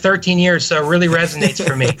for like 13 years, so it really resonates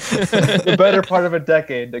for me. The better part of a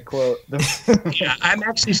decade, to quote. Yeah, I'm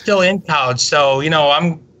actually still in college, so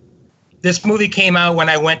this movie came out when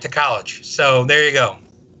I went to college, so there you go.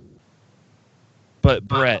 But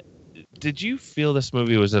Brett, did you feel this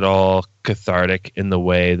movie was at all cathartic in the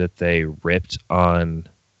way that they ripped on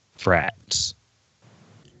frats?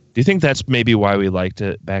 Do you think that's maybe why we liked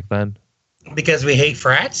it back then? Because we hate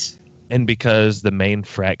frats? And because the main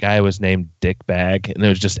frat guy was named Dick Bag, and it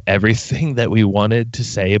was just everything that we wanted to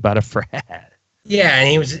say about a frat.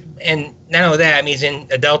 Yeah, and not only that, I mean, he's in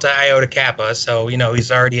a Delta Iota Kappa, so,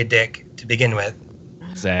 he's already a dick to begin with.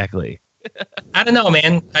 Exactly. I don't know,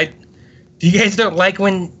 man. Do you guys don't like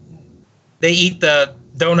when they eat the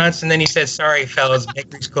donuts and then he says, "Sorry, fellas,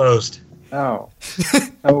 bakery's closed"? No,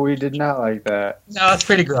 we did not like that. No, it's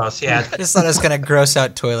pretty gross. Yeah, just thought it was kind of gross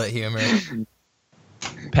out toilet humor.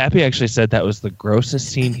 Pappy actually said that was the grossest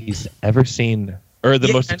scene he's ever seen, or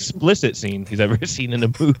the most explicit scene he's ever seen in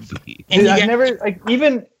a movie. Dude, I've never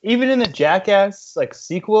even in the Jackass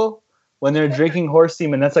sequel when they're drinking horse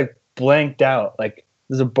semen, that's blanked out.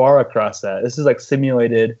 There's a bar across that. This is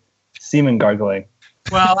simulated semen gargling.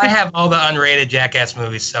 Well, I have all the unrated Jackass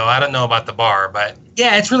movies, so I don't know about the bar, but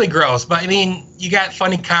yeah, it's really gross. But I mean, you got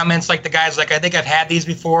funny comments like the guy's like, "I think I've had these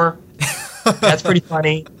before." That's pretty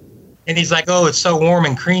funny. And he's like, "Oh, it's so warm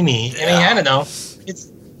and creamy." I mean, I don't know.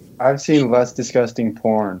 I've seen less disgusting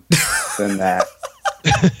porn than that.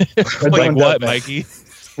 Like what, Mikey?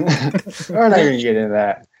 We're not going to get into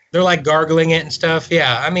that. They're like gargling it and stuff.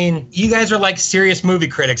 Yeah, I mean, you guys are like serious movie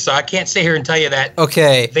critics, so I can't sit here and tell you that.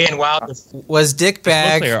 Okay. Van Wilder was Dick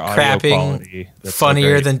Bag mostly our audio crapping quality that's so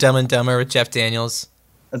funnier great. than Dumb and Dumber with Jeff Daniels?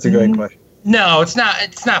 That's a great question. No, it's not.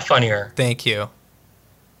 It's not funnier, Thank you.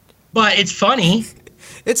 but it's funny.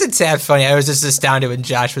 It's a tad funny. I was just astounded when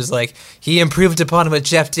Josh was like, he improved upon what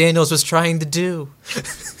Jeff Daniels was trying to do.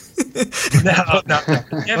 No.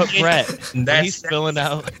 But Brett, when he's filling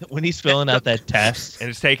out that test and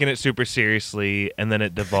it's taking it super seriously, and then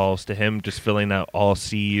it devolves to him just filling out all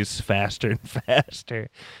C's faster and faster,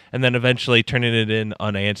 and then eventually turning it in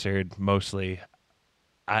unanswered mostly.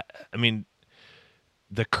 I mean,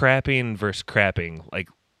 the crapping versus crapping, like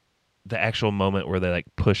the actual moment where they like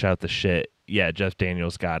push out the shit. Yeah, Jeff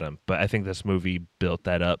Daniels got him, but I think this movie built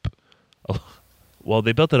that up. Well,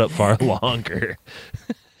 they built it up far longer.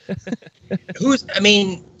 Who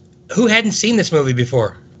hadn't seen this movie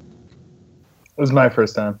before? It was my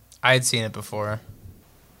first time. I had seen it before.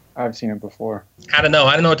 I've seen it before. I don't know.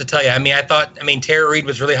 I don't know what to tell you. I mean, Tara Reid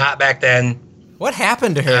was really hot back then. What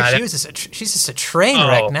happened to her? She's just a train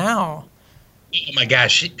wreck now. Oh my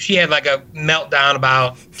gosh, she had like a meltdown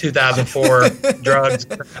about 2004 drugs.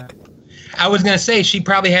 I was gonna say she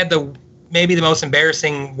probably had maybe the most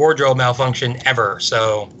embarrassing wardrobe malfunction ever.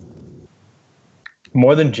 So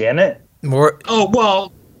more than Janet? More. Oh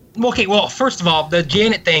well, okay. Well, first of all, the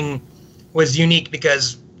Janet thing was unique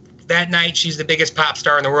because that night she's the biggest pop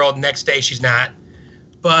star in the world. Next day she's not.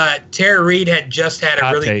 But Tara Reid had just had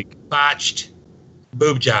a really botched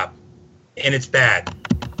boob job, and it's bad.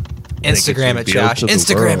 Instagram it, Josh.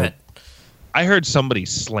 Instagram it. I heard somebody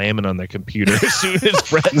slamming on their computer as soon as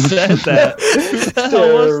Brett said that.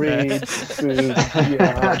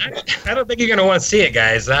 I don't think you're gonna want to see it,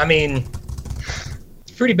 guys. I mean,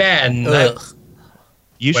 it's pretty bad. And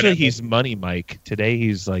usually he's Money Mike. Today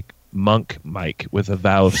he's like Monk Mike with a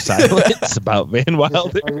vow of silence about Van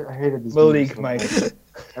Wilder. I hated this Malik Mike.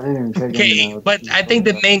 I didn't even take Okay, but I think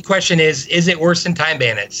the main question is it worse than Time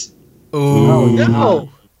Bandits? Ooh. No.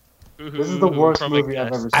 This is the worst movie I've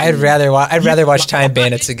ever seen. I'd rather watch Time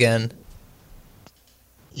Bandits again.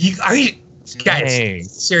 Are you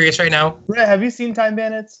guys serious right now? Brett, have you seen Time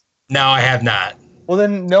Bandits? No, I have not. Well,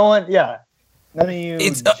 then none of you.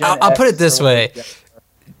 I'll put it this way.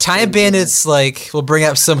 Time Bandits will bring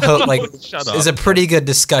up some hope. Is a pretty good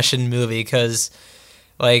discussion movie because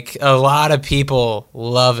a lot of people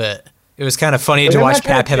love it. It was kind of funny to watch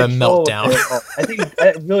Pap have a meltdown.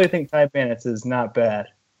 I really think Time Bandits is not bad.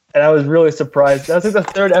 And I was really surprised. That was the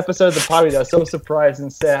third episode of the podcast. I was so surprised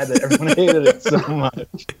and sad that everyone hated it so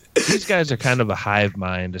much. These guys are kind of a hive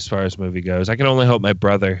mind as far as movie goes. I can only hope my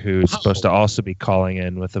brother, who's supposed to also be calling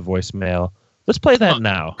in with a voicemail. Let's play that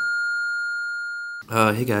now.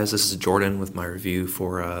 Hey guys, this is Jordan with my review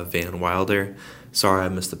for Van Wilder. Sorry I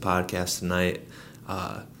missed the podcast tonight.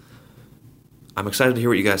 I'm excited to hear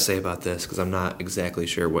what you guys say about this because I'm not exactly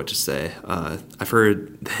sure what to say. I've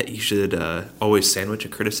heard that you should always sandwich a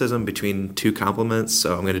criticism between two compliments,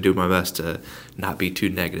 so I'm going to do my best to not be too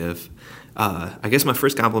negative. I guess my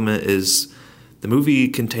first compliment is the movie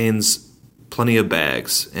contains plenty of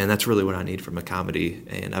bags, and that's really what I need from a comedy.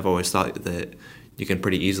 And I've always thought that you can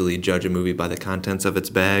pretty easily judge a movie by the contents of its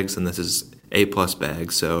bags, and this is A+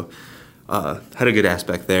 bags, so had a good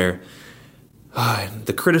aspect there.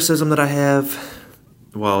 The criticism that I have,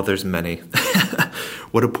 well, there's many.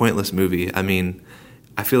 What a pointless movie. I mean,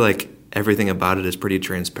 I feel like everything about it is pretty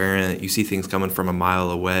transparent. You see things coming from a mile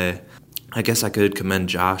away. I guess I could commend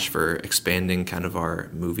Josh for expanding kind of our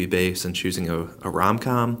movie base and choosing a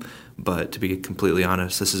rom-com, but to be completely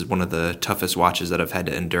honest, this is one of the toughest watches that I've had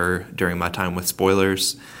to endure during my time with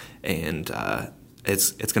spoilers, and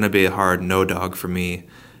it's going to be a hard no-dog for me.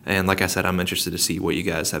 And like I said, I'm interested to see what you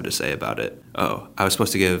guys have to say about it. Oh, I was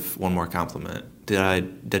supposed to give one more compliment. Did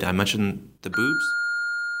I mention the boobs?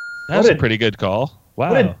 That's a pretty good call. Wow.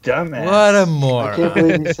 What a dumbass. What a moron. I can't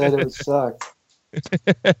believe you said it would suck.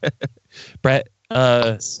 Brett,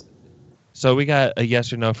 so we got a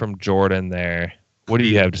yes or no from Jordan there. What do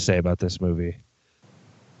you have to say about this movie?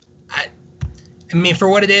 I mean, for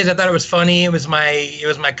what it is, I thought it was funny. It was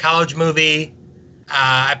my college movie.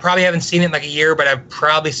 I probably haven't seen it in like a year, but I've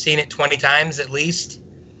probably seen it 20 times at least.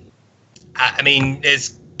 I mean,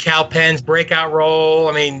 it's Cal Penn's breakout role.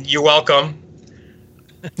 I mean, you're welcome.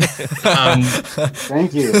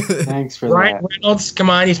 Thank you. Thanks for Ryan that. Reynolds, come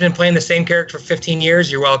on. He's been playing the same character for 15 years.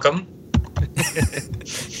 You're welcome.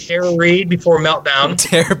 Tara Reid before Meltdown.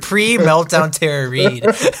 Pre-Meltdown Tara Reid.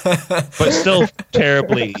 But still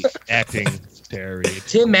terribly acting Tara Reid.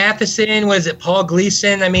 Tim Matheson, was it Paul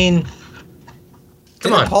Gleason? I mean...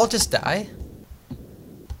 Come on. Did Paul just die?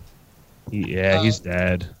 Yeah, he's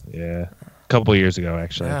dead. Yeah. A couple years ago,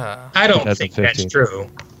 actually. Yeah. I don't think that's 2015. true.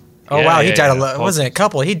 Oh Yeah, wow, he yeah, died. yeah. Wasn't a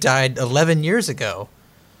couple. He died 11 years ago.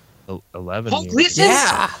 11 Holy years. shit.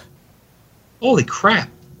 Yeah. Holy crap.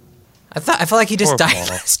 I felt like he just Poor died Paul.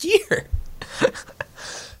 last year.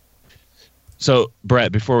 So,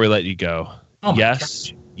 Brett, before we let you go, Oh my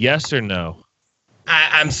yes or no?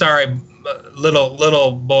 I'm sorry,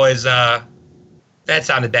 little boys. That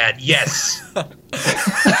sounded bad. Yes. What?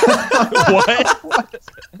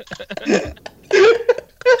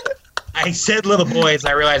 I said little boys.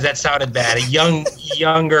 I realized that sounded bad. A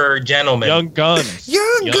younger gentleman. Young Guns.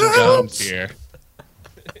 Young Guns here.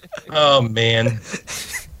 Oh man.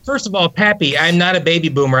 First of all, Pappy, I'm not a baby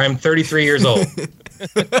boomer. I'm 33 years old.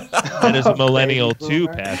 That is a millennial too,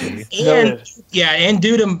 Pappy. And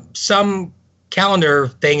due to some calendar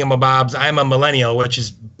thingamabobs, I'm a millennial, which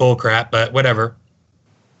is bullcrap, but whatever.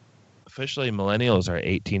 Officially, millennials are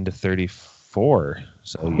 18 to 34,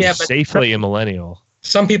 so you're Yeah, but- safely a millennial.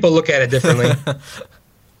 Some people look at it differently.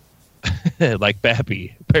 Like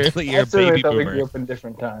Pappy. Apparently, you're a That's really baby thought we grew boomer. up in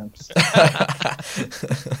different times.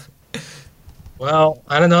 Well,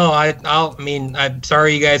 I don't know. I mean, I'm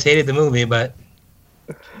sorry you guys hated the movie, but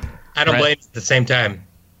I don't Brett. blame you at the same time.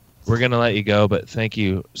 We're gonna let you go, but thank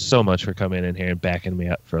you so much for coming in here and backing me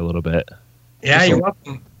up for a little bit. Yeah, you're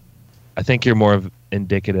welcome. I think you're more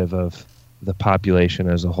indicative of the population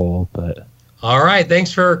as a whole, but All right.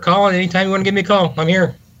 Thanks for calling. Anytime you want to give me a call, I'm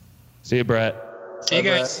here. see you, Brett. See you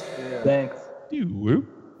guys. Thanks. Whoop.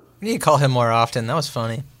 We need to call him more often. That was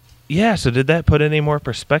funny. Yeah, so did that put any more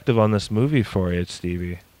perspective on this movie for you,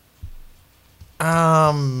 Stevie?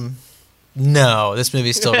 No, this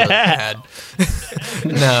movie's still really bad.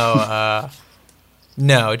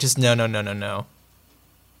 No, just no.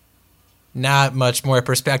 Not much more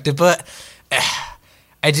perspective, but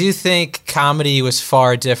I do think comedy was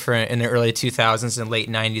far different in the early 2000s and late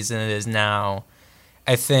 90s than it is now.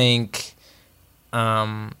 I think,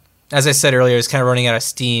 as I said earlier, it's kind of running out of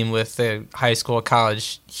steam with the high school,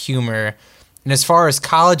 college humor. And as far as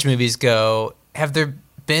college movies go, have there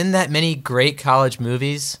been that many great college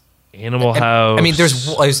movies? Animal House. I mean,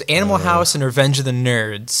 there's Animal House and Revenge of the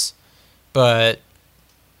Nerds, but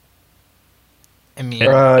I mean,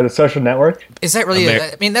 The Social Network. is that really?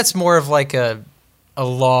 I mean, that's more of like a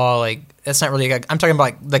law. Like that's not really. I'm talking about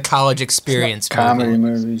like the college experience. Comedy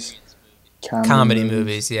movies. Comedy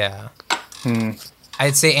movies. Yeah. Hmm.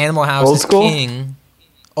 I'd say Animal House Old is School? king.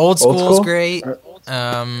 Old School's great. Or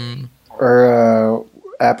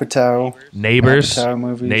Apatow. Neighbors. Apatow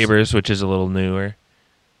movies. Neighbors, which is a little newer.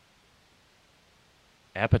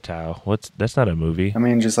 Apatow. That's not a movie. I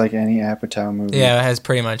mean, just like any Apatow movie. Yeah, it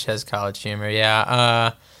pretty much has college humor.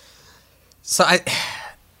 Yeah.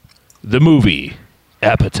 The movie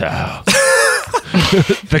Apatow.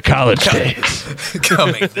 The college days.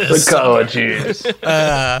 Coming The college years.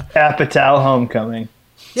 Apatow Homecoming.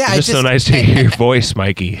 Yeah, It's just so nice to hear your voice,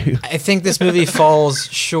 Mikey. I think this movie falls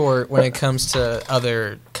short when it comes to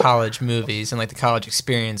other college movies and like the college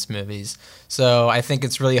experience movies. So I think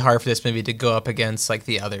it's really hard for this movie to go up against like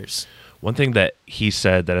the others. One thing that he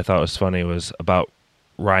said that I thought was funny was about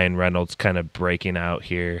Ryan Reynolds kind of breaking out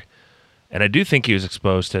here. And I do think he was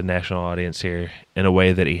exposed to a national audience here in a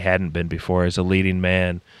way that he hadn't been before as a leading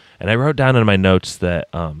man. And I wrote down in my notes that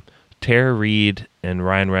Tara Reid and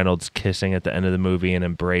Ryan Reynolds kissing at the end of the movie and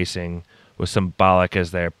embracing was symbolic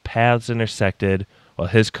as their paths intersected while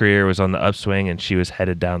his career was on the upswing and she was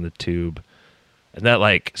headed down the tube. And that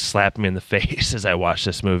like slapped me in the face as I watched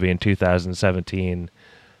this movie in 2017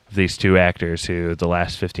 of these two actors who the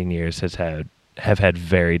last 15 years have had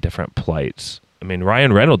very different plights. I mean,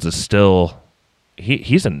 Ryan Reynolds is still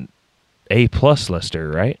he's an A+ lister,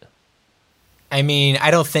 right? I mean, I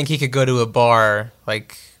don't think he could go to a bar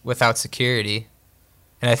like without security.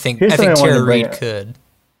 And I think Here's something I wanted Tara to bring Reid up. could.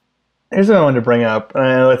 Here's what I wanted to bring up, and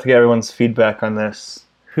I'd like to get everyone's feedback on this.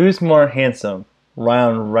 Who's more handsome,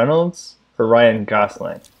 Ryan Reynolds or Ryan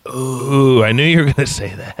Gosling? Ooh, I knew you were going to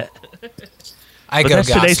say that. I But go that's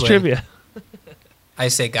Gosling. today's trivia. I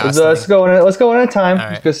say Let's Gosling. let's go one at a time. All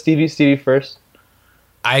right. Let's go Stevie first.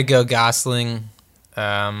 I go Gosling,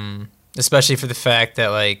 especially for the fact that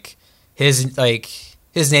like his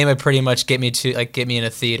name would pretty much get me in a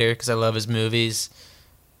theater because I love his movies.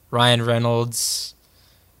 Ryan Reynolds,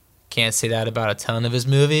 can't say that about a ton of his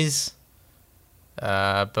movies,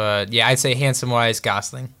 but yeah, I'd say handsome wise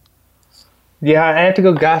Gosling. Yeah, I have to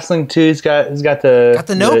go Gosling too. He's got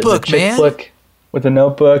the Notebook, chick man. flick with the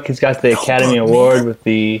Notebook. He's got the Academy Award with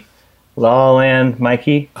the La La Land.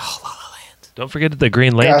 Mikey. Don't forget the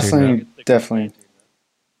Green Lantern.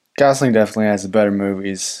 Gosling definitely has the better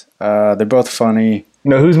movies. They're both funny.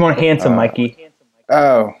 No, who's more handsome, Mikey?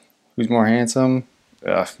 Oh, Who's more handsome?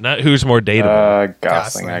 Not who's more dateable.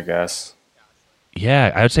 Gosling, I guess.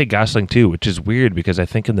 Yeah, I would say Gosling too, which is weird because I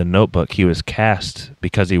think in The Notebook he was cast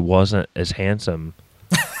because he wasn't as handsome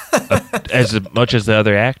as much as the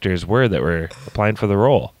other actors were that were applying for the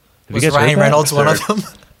role. Was Ryan Reynolds one of them?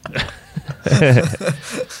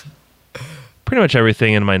 Pretty much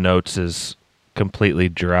everything in my notes is completely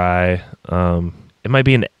dry. It might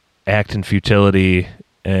be an act in futility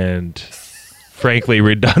and frankly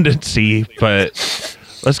redundancy, but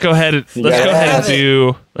let's go ahead and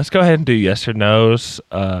do yes or no's.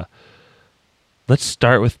 Let's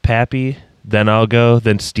start with Pappy, then I'll go,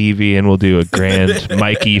 then Stevie, and we'll do a grand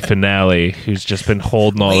Mikey finale, who's just been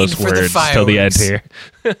holding all his words till the end here.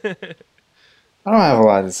 I don't have a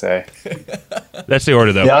lot to say. That's the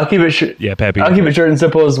order, though. Yeah, I'll keep it short. Yeah, Pappy. I'll keep it short and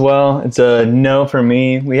simple as well. It's a no for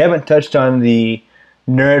me. We haven't touched on the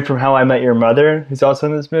nerd from How I Met Your Mother, who's also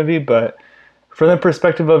in this movie, but from the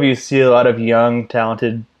perspective of you see a lot of young,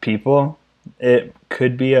 talented people, it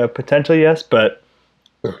could be a potential yes, but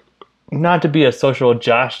not to be a social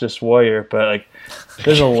Josh Destroyer, but like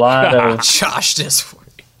there's a lot of Josh Destroyer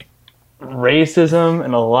racism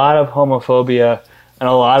and a lot of homophobia and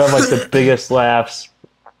a lot of like the biggest laughs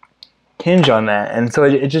hinge on that, and so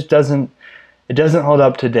it just doesn't hold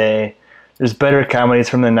up today. There's better comedies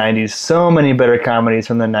from the 90s, so many better comedies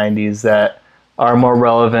from the 90s that are more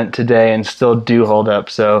relevant today and still do hold up.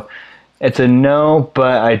 So it's a no,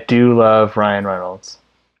 but I do love Ryan Reynolds.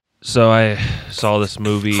 So I saw this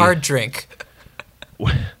movie. Hard drink.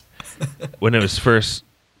 When it was first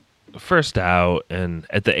out, and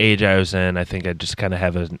at the age I was in, I think I just kind of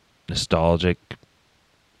have a nostalgic,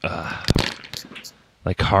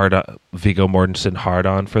 like Viggo Mortensen hard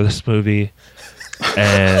on for this movie,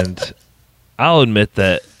 and I'll admit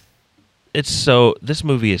that this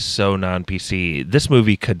movie is so non-PC. This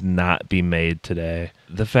movie could not be made today.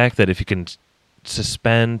 The fact that if you can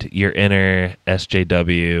suspend your inner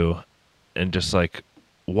SJW and just like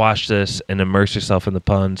watch this and immerse yourself in the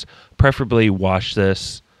puns, preferably watch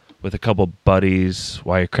this with a couple buddies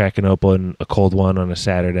while you're cracking open a cold one on a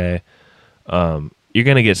Saturday, you're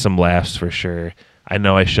going to get some laughs for sure. I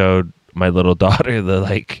know I showed my little daughter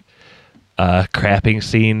the crapping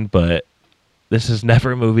scene, but this is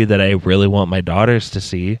never a movie that I really want my daughters to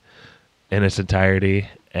see in its entirety.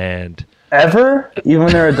 And ever? Even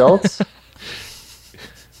when they're adults?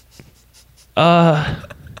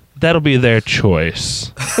 That'll be their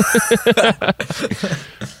choice.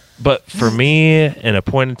 But for me, in a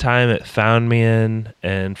point in time it found me in,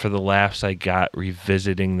 and for the laughs I got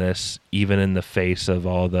revisiting this, even in the face of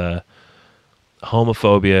all the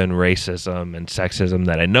homophobia and racism and sexism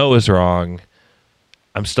that I know is wrong,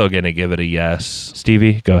 I'm still going to give it a yes.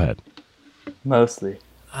 Stevie, go ahead. Mostly.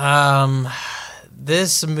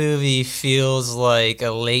 This movie feels like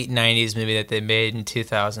a late 90s movie that they made in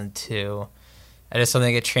 2002. I just don't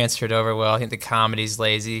think it transferred over well. I think the comedy's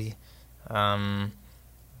lazy.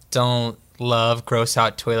 Don't love gross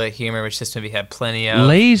out toilet humor, which this movie had plenty of.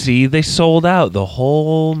 Lazy? They sold out the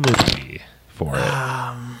whole movie for it.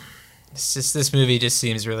 It's just, this movie just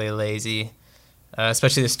seems really lazy.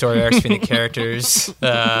 Especially the story arcs between the characters.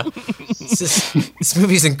 This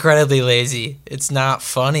movie's incredibly lazy. It's not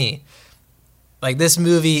funny. Like, this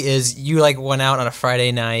movie is, you like went out on a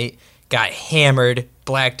Friday night, got hammered,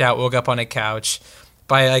 blacked out, woke up on a couch.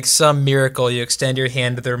 By like some miracle, you extend your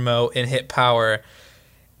hand to the remote and hit power,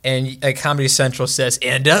 and like Comedy Central says,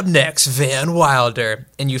 "And up next, Van Wilder,"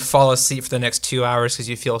 and you fall asleep for the next 2 hours because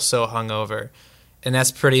you feel so hungover. And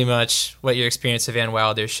that's pretty much what your experience of Van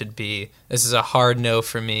Wilder should be. This is a hard no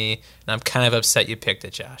for me, and I'm kind of upset you picked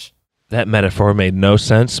it, Josh. That metaphor made no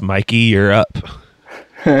sense. Mikey, you're up.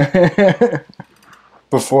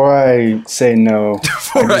 Before I say no,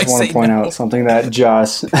 I just want to point out something that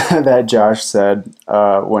Josh said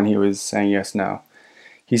when he was saying yes, no.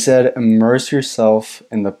 He said, immerse yourself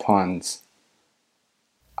in the puns.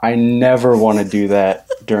 I never want to do that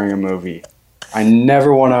during a movie. I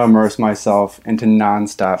never want to immerse myself into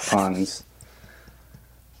nonstop puns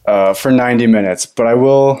for 90 minutes. But I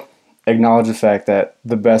will acknowledge the fact that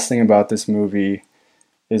the best thing about this movie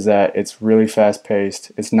is that it's really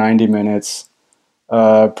fast-paced. It's 90 minutes.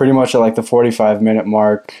 Pretty much at like the 45-minute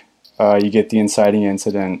mark, you get the inciting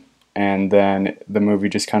incident, and then the movie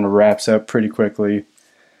just kind of wraps up pretty quickly.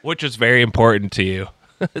 Which is very important to you,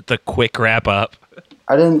 the quick wrap-up.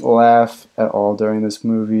 I didn't laugh at all during this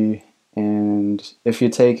movie. And if you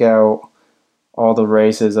take out all the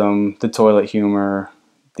racism, the toilet humor,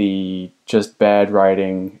 the just bad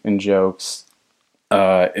writing and jokes,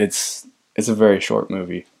 it's a very short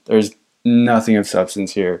movie. There's nothing of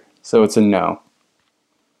substance here, so it's a no.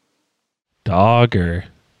 Dog or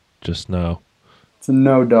Just know. It's a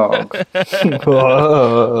no dog.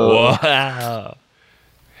 Whoa. Wow.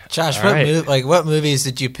 Josh, All right. what movies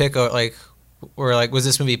did you pick? Was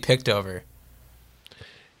this movie picked over?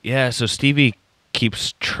 Yeah, so Stevie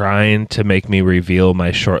keeps trying to make me reveal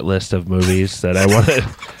my short list of movies that I want to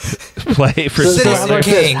play for Citizen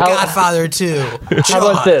King, How- Godfather 2. How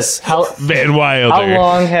about this? Van Wilder.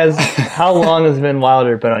 How long has Van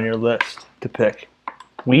Wilder been on your list to pick?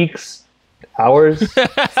 Weeks? Hours?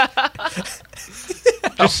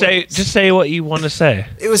 Just say what you want to say.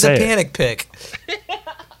 It was Say a panic pick.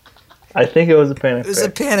 I think it was a panic pick. It was a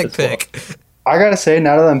panic pick. I gotta say,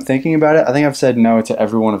 now that I'm thinking about it, I think I've said no to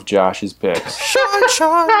every one of Josh's picks.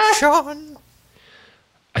 Sean.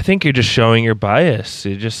 I think you're just showing your bias.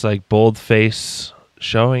 You're just like bold face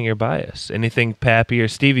showing your bias. Anything Pappy or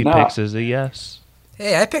Stevie No. picks is a yes.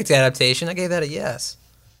 Hey, I picked adaptation. I gave that a yes.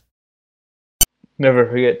 Never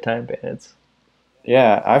forget Time Bandits.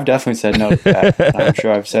 Yeah, I've definitely said no to that. I'm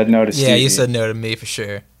sure I've said no to Stevie. Yeah, you said no to me for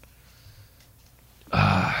sure.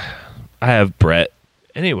 I have Brett.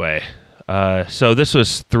 Anyway, so this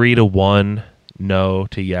was 3-1 no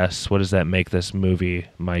to yes. What does that make this movie,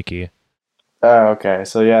 Mikey? Oh, okay.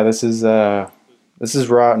 So yeah, this is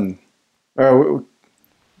rotten. No,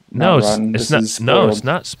 rotten. it's This not. is No, it's spoiled.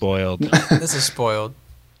 not spoiled. This is spoiled.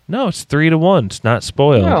 No, it's 3-1. It's not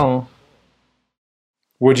spoiled. No.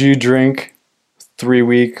 Would you drink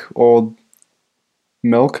 3-week-old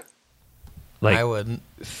milk? Like I wouldn't.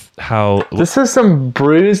 how? This is some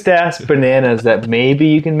bruised ass bananas that maybe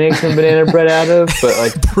you can make some banana bread out of, but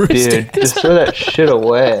like, dude, just throw that shit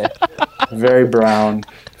away. Very brown,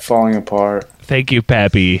 falling apart. Thank you,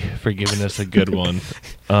 Pappy, for giving us a good one.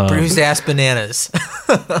 Bruised ass bananas.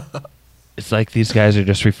 It's like these guys are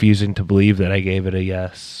just refusing to believe that I gave it a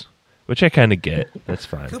yes, which I kind of get. That's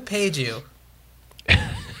fine. Who paid you?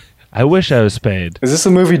 I wish I was paid. Is this a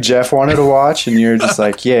movie Jeff wanted to watch, and you're just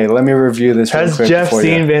like, "Yeah, let me review this"? real Has quick Jeff before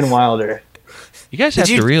seen you... Van Wilder? You guys Did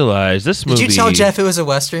have to realize this movie. Did you tell Jeff it was a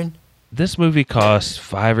Western? This movie cost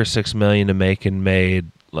 $5 or $6 million to make and made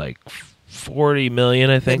like $40 million,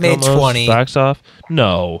 I think. made almost, 20. box off.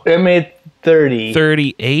 No, It made 30.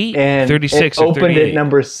 38, And 36, it or opened 38. at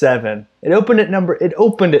number 7. It opened at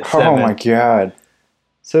 7. Oh my god!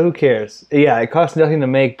 So who cares? Yeah, it cost nothing to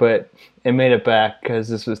make, but it made it back because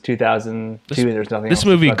this was 2002 and there's nothing This else to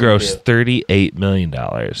movie fucking grossed do. $38 million.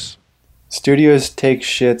 Studios take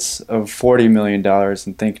shits of $40 million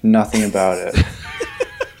and think nothing about it.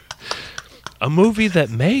 A movie that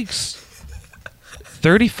makes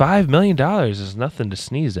 $35 million is nothing to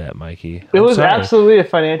sneeze at, Mikey. It I'm was sorry. absolutely a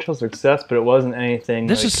financial success, but it wasn't anything.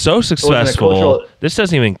 This like, is so it wasn't a successful. cultural- This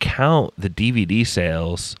doesn't even count the DVD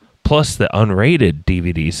sales, plus the unrated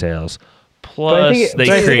DVD sales, plus they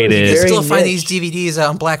You created. can still find niche. these DVDs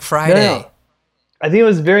on Black Friday. No. I think it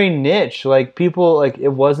was very niche. Like people, like it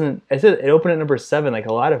wasn't. I said it opened at number 7. Like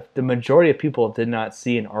the majority of people did not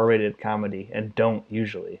see an R-rated comedy and don't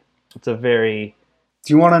usually. It's a very.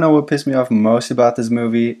 Do you want to know what pissed me off most about this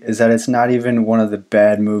movie? Is that it's not even one of the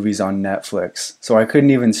bad movies on Netflix. So I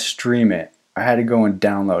couldn't even stream it. I had to go and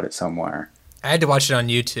download it somewhere. I had to watch it on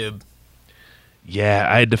YouTube. Yeah,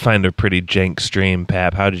 I had to find a pretty jank stream.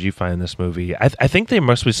 Pap, how did you find this movie? I think there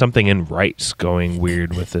must be something in rights going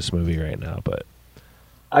weird with this movie right now, but.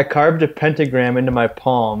 I carved a pentagram into my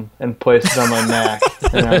palm and placed it on my Mac,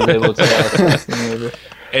 and I was able to watch the movie.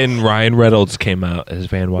 And Ryan Reynolds came out as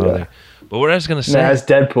Van Wilder. Yeah. But what I was going to No, say, as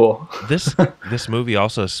Deadpool. this movie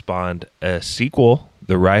also spawned a sequel,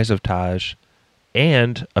 The Rise of Taj,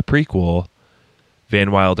 and a prequel,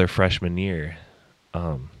 Van Wilder Freshman Year.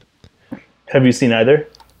 Have you seen either?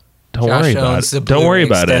 Don't Josh worry about owns it. the Don't worry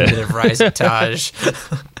about Blu-ray it. extended of Rise of Taj.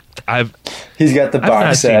 He's got the I've not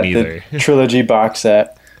box seen set, either. the trilogy box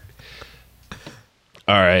set.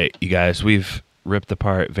 All right, you guys, we've ripped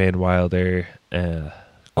apart Van Wilder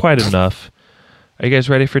quite enough. Are you guys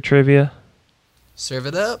ready for trivia? Serve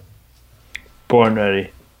it up. Born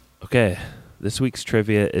ready. Okay, this week's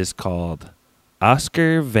trivia is called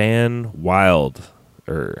Oscar Van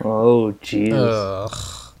Wilder. Oh, Jesus.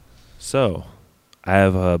 Ugh. So, I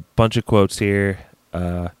have a bunch of quotes here.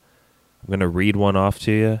 I'm going to read one off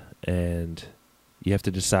to you, and you have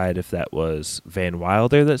to decide if that was Van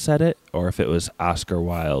Wilder that said it or if it was Oscar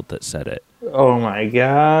Wilde that said it. Oh, my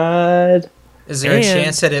God. Is there a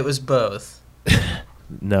chance that it was both?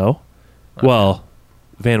 No. Well,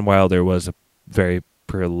 Van Wilder was a very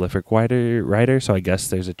prolific writer, so I guess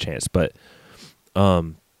there's a chance. But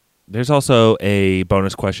there's also a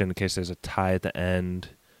bonus question in case there's a tie at the end.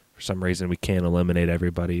 For some reason, we can't eliminate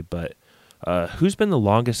everybody. But who's been the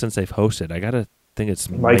longest since they've hosted? I got to think it's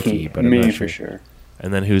Mikey, but I'm me not for sure. sure.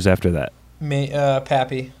 And then who's after that? Me,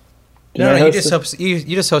 Pappy. No, you just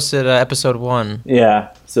hosted episode 1.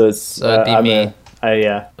 Yeah, so it's So it'd be me.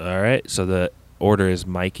 Yeah. All right, so the order is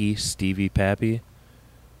Mikey, Stevie, Pappy.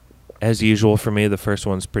 As usual for me, the first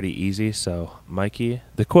one's pretty easy. So, Mikey,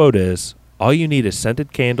 the quote is, all you need is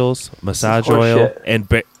scented candles, massage oil, horseshit. and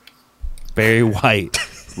Barry White.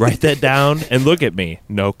 Write that down and look at me.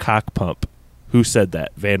 No cock pump. Who said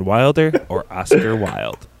that? Van Wilder or Oscar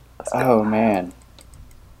Wilde? Oh, man.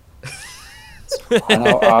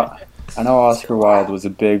 I know Oscar Wilde was a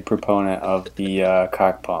big proponent of the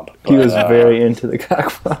cock pump. He was very into the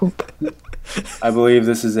cock pump. I believe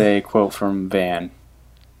this is a quote from Van.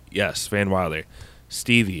 Yes, Van Wilder.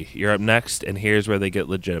 Stevie, you're up next, and here's where they get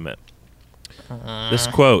legitimate. This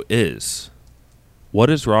quote is, what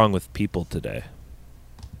is wrong with people today?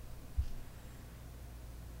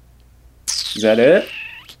 Is that it?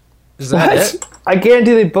 Is that it? I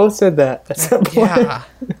guarantee they both said that at some point. Yeah.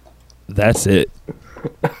 That's it.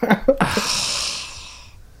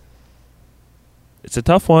 It's a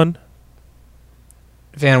tough one.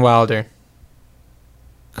 Van Wilder.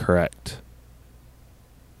 Correct.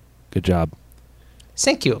 Good job.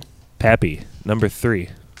 Thank you. Pappy, number 3.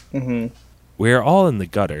 Mm-hmm. We are all in the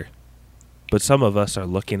gutter, but some of us are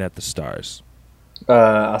looking at the stars.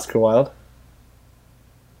 Oscar Wilde.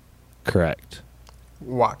 Correct.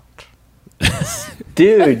 What?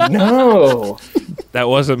 Dude, no. That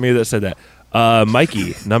wasn't me that said that.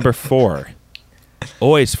 Mikey, number 4.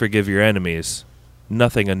 Always forgive your enemies.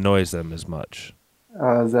 Nothing annoys them as much.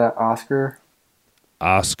 Is that Oscar?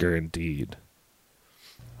 Oscar, indeed.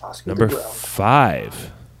 Oscar Number the Grouch.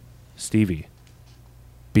 5. Stevie.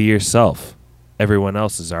 Be yourself. Everyone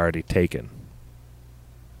else is already taken.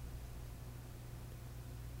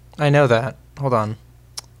 I know that. Hold on.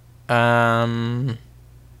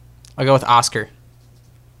 I'll go with Oscar.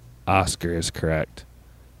 Oscar is correct.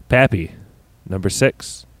 Pappy, number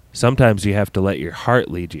 6. Sometimes you have to let your heart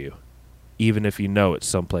lead you, even if you know it's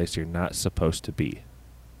someplace you're not supposed to be.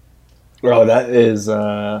 Oh, that is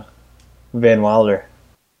Van Wilder.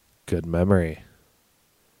 Good memory.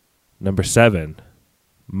 Number 7.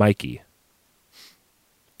 Mikey.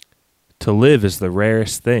 To live is the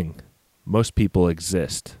rarest thing. Most people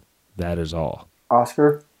exist. That is all.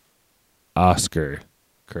 Oscar? Oscar.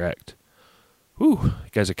 Correct. Whew,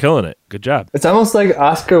 you guys are killing it. Good job. It's almost like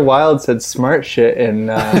Oscar Wilde said smart shit and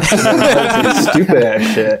stupid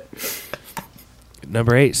ass shit.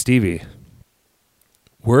 Number 8, Stevie.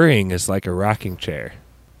 Worrying is like a rocking chair.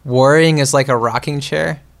 Worrying is like a rocking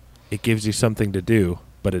chair? It gives you something to do,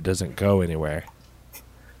 but it doesn't go anywhere.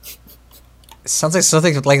 It sounds like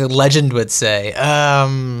something like a legend would say.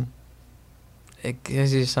 It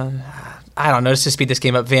gives you some... I don't know. Let's just speed this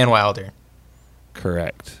game up. Van Wilder.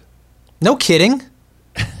 Correct. No kidding.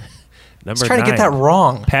 Number 9. Trying to get that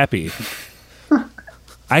wrong. Pappy.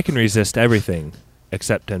 I can resist everything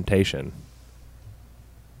except temptation.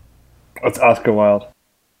 That's Oscar Wilde.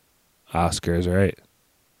 Oscar is right.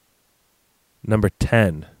 Number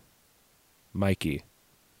 10. Mikey.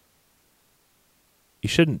 You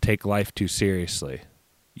shouldn't take life too seriously.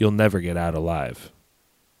 You'll never get out alive.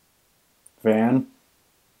 Van?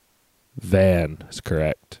 Van is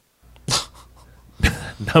correct.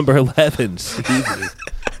 Number 11, Stevie.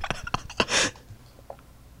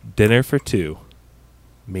 Dinner for 2.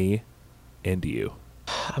 Me and you.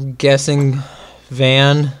 I'm guessing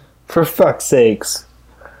Van. For fuck's sakes.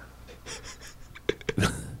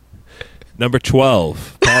 Number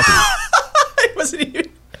 12, Pappy. It wasn't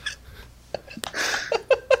even...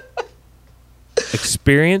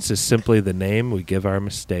 Experience is simply the name we give our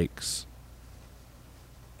mistakes.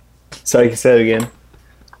 Sorry, you said it again.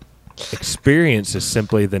 Experience is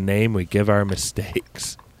simply the name we give our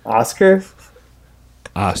mistakes. Oscar?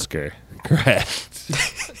 Oscar. Correct.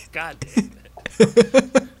 God damn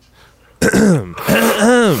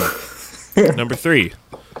it. Number 3.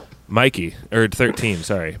 Mikey. Or 13,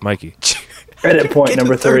 sorry. Mikey. Edit point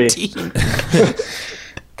number 3.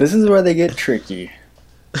 This is where they get tricky.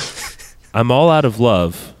 I'm all out of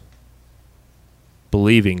love.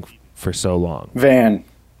 Believing for so long. Van.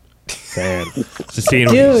 Van. It's a scene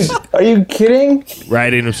Dude, are you kidding?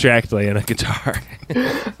 riding abstractly on a guitar.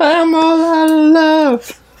 I'm all out of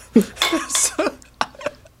love.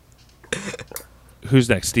 Who's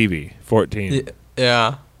next? Stevie. 14.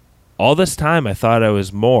 Yeah. All this time I thought I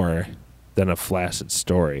was more than a flaccid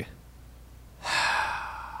story.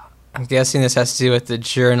 I'm guessing this has to do with the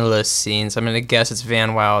journalist scenes. I'm going to guess it's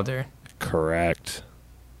Van Wilder. Correct.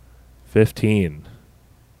 15.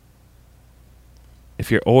 If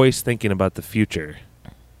you're always thinking about the future,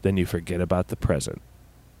 then you forget about the present.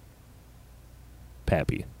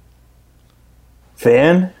 Pappy.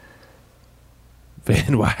 Van?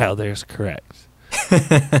 Van Wilder is correct.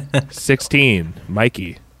 16,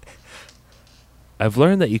 Mikey. I've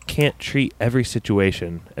learned that you can't treat every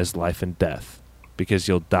situation as life and death because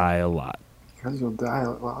you'll die a lot. Because you'll die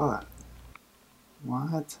a lot.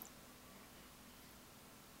 What?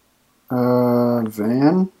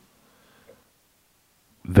 Van?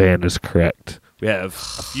 Van is correct. We have a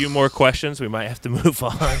few more questions. We might have to move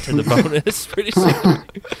on to the bonus pretty soon.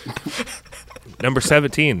 Number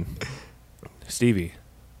 17, Stevie.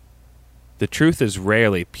 The truth is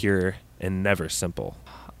rarely pure and never simple.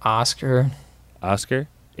 Oscar.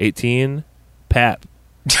 18, Pap.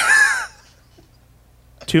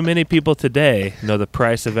 Too many people today know the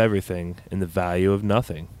price of everything and the value of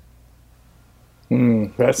nothing.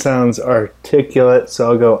 That sounds articulate,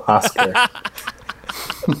 so I'll go Oscar.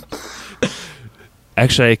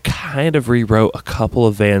 Actually, I kind of rewrote a couple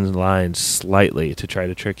of Van's lines slightly to try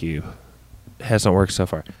to trick you. It hasn't worked so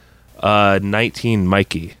far. 19,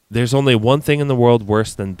 Mikey. There's only one thing in the world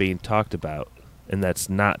worse than being talked about, and that's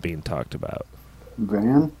not being talked about.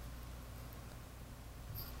 Van?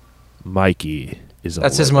 Mikey is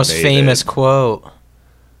That's his most famous quote.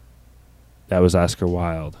 That was Oscar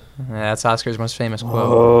Wilde. Yeah, that's Oscar's most famous quote.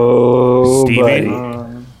 Oh,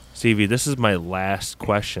 Stevie, this is my last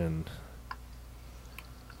question.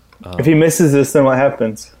 If he misses this, then what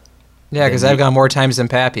happens? Yeah, because I've got more times than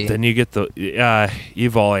Pappy. Then you get the...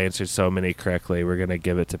 you've all answered so many correctly. We're going to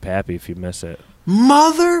give it to Pappy if you miss it.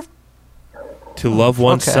 Mother... To love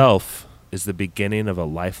oneself is the beginning of a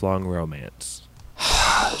lifelong romance.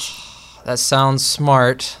 That sounds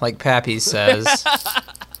smart, like Pappy says.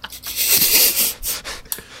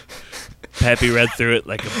 Pappy read through it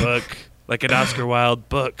like a book, like an Oscar Wilde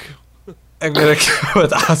book. I'm going to go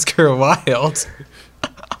with Oscar Wilde.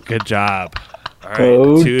 Good job. All right,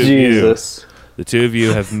 oh, Jesus. The two of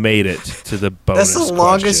you have made it to the bonus That's the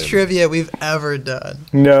longest trivia we've ever done.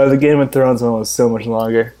 No, the Game of Thrones one was so much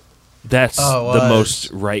longer. That's the most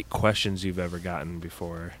right questions you've ever gotten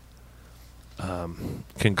before.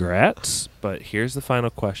 Congrats, but here's the final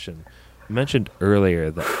question. You mentioned earlier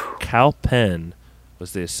that Kal Penn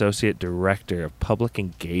was the Associate Director of Public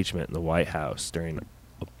Engagement in the White House during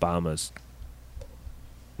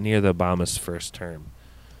near the Obama's first term.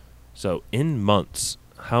 So in months,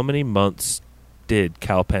 how many months did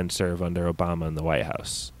Kal Penn serve under Obama in the White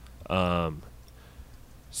House?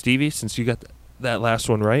 Stevie, since you got that last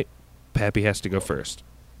one right, Pappy has to go first.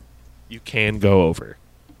 You can go over.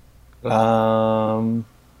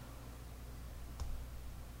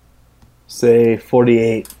 Say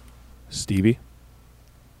 48. Stevie?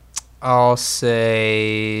 I'll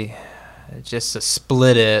say, just to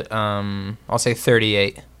split it, I'll say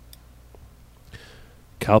 38.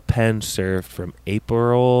 Kal Penn served from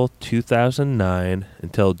April 2009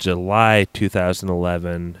 until July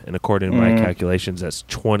 2011, and according to my calculations, that's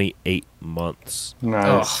 28 months.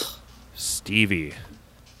 Nice. Oh. Stevie.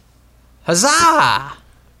 Huzzah!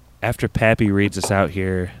 After Pappy reads us out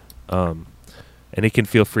here, and he can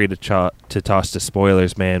feel free to toss the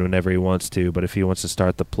spoilers, man, whenever he wants to, but if he wants to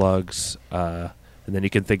start the plugs, and then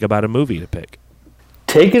you can think about a movie to pick.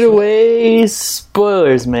 Take it away,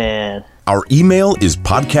 spoilers, man. Our email is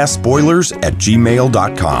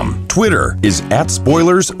podcastspoilers@gmail.com. Twitter is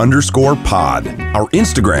 @spoilers_pod. Our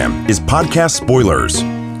Instagram is podcastspoilers.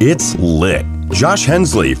 It's lit. Josh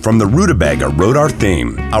Hensley from the Rutabaga wrote our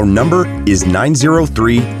theme. Our number is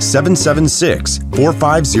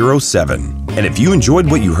 903-776-4507. And if you enjoyed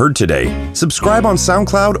what you heard today, subscribe on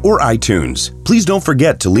SoundCloud or iTunes. Please don't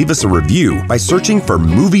forget to leave us a review by searching for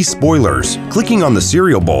Movie Spoilers, clicking on the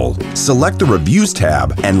cereal bowl, select the Reviews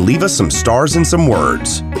tab, and leave us some stars and some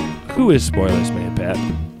words. Who is Spoilers Man, Pat?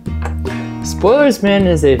 Spoilers Man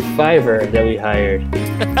is a fiver that we hired.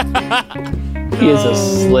 He is a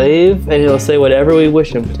slave, and he'll say whatever we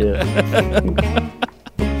wish him to.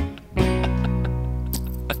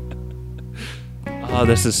 Oh,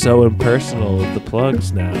 this is so impersonal with the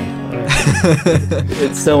plugs now.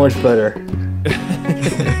 It's so much better.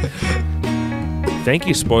 Thank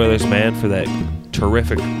you, Spoilers Man, for that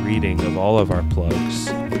terrific reading of all of our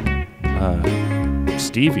plugs.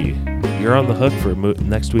 Stevie, you're on the hook for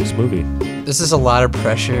next week's movie. This is a lot of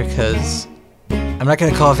pressure because I'm not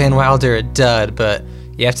going to call Van Wilder a dud, but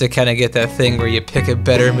you have to kind of get that thing where you pick a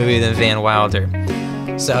better movie than Van Wilder.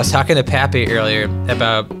 So I was talking to Pappy earlier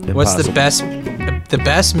about what's the best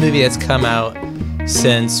movie that's come out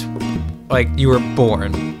since you were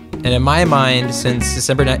born. And in my mind, since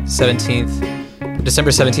December 17th,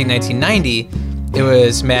 1990, it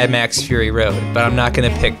was Mad Max Fury Road. But I'm not going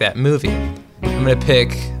to pick that movie. I'm going to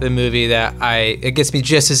pick the movie that it gets me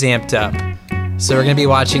just as amped up. So we're going to be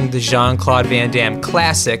watching the Jean-Claude Van Damme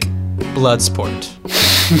classic, Bloodsport.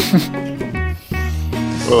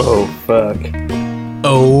 Oh, fuck.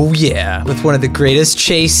 Oh, yeah. With one of the greatest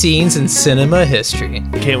chase scenes in cinema history.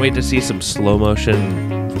 Can't wait to see some slow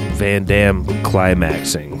motion Van Damme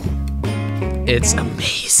climaxing. It's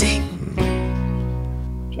amazing.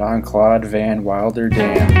 Jean-Claude Van Wilder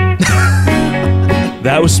Damme.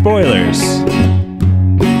 That was spoilers.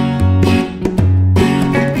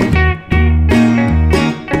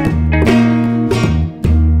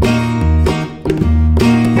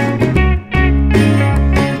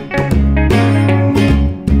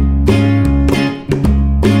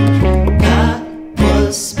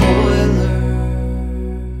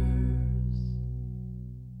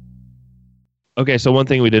 Okay, so one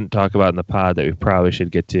thing we didn't talk about in the pod that we probably should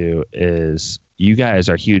get to is you guys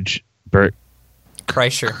are huge Bert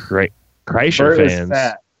Kreischer. Kreischer Bert fans. Was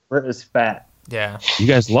fat. Bert was fat. Yeah. You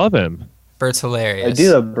guys love him. Bert's hilarious. I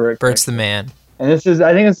do love Bert. Bert's the man. And I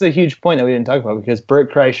think it's a huge point that we didn't talk about because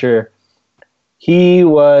Bert Kreischer, he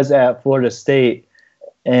was at Florida State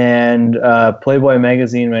and Playboy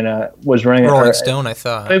magazine was running Rolling Stone, I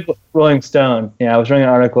thought. Rolling Stone. Yeah, I was running an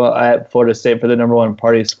article at Florida State for the #1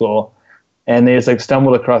 party school. And they just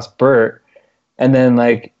stumbled across Bert. And then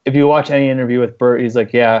if you watch any interview with Bert, he's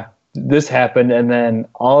like, yeah, this happened. And then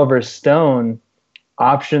Oliver Stone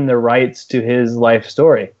optioned the rights to his life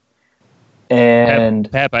story.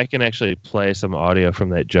 And Pap, I can actually play some audio from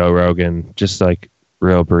that Joe Rogan, just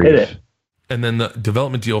real brief. And then the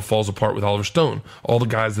development deal falls apart with Oliver Stone. All the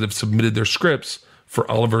guys that have submitted their scripts for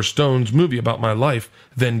Oliver Stone's movie about my life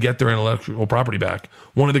then get their intellectual property back.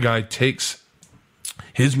 One of the guys takes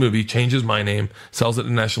his movie, changes my name, sells it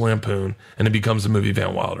to National Lampoon, and it becomes the movie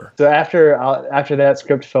Van Wilder. So after that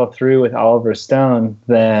script fell through with Oliver Stone,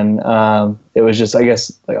 then it was just, I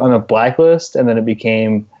guess, on a blacklist, and then it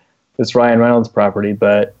became this Ryan Reynolds property.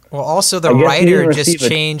 But well, also the writer just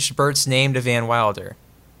changed Bert's name to Van Wilder.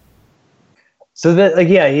 So that,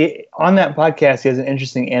 he on that podcast, he has an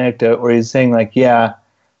interesting anecdote where he's saying,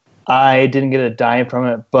 I didn't get a dime from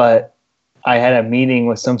it, but I had a meeting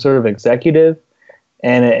with some sort of executive.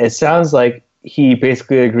 And it sounds like he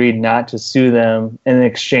basically agreed not to sue them. In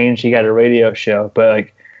exchange, he got a radio show. But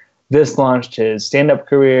this launched his stand-up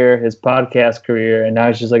career, his podcast career, and now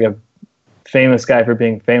he's just a famous guy for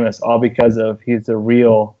being famous, all because of he's the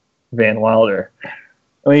real Van Wilder.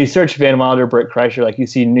 When you search Van Wilder, Bert Kreischer, you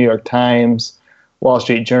see New York Times, Wall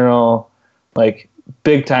Street Journal,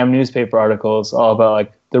 big-time newspaper articles all about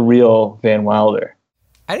the real Van Wilder.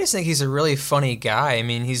 I just think he's a really funny guy. I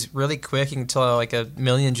mean, he's really quick. He can tell a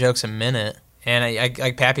million jokes a minute. And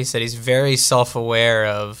like Pappy said, he's very self-aware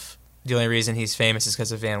of the only reason he's famous is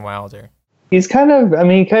because of Van Wilder. He's kind of like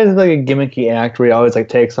a gimmicky act where he always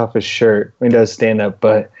takes off his shirt when he does stand-up,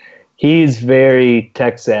 but he's very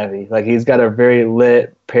tech-savvy. He's got a very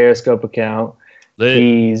lit Periscope account.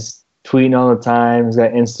 He's tweeting all the time. He's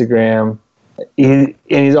got Instagram.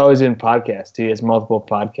 He's always doing podcasts. He has multiple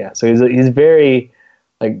podcasts. So he's very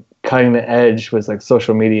cutting the edge with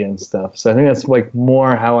social media and stuff. So I think that's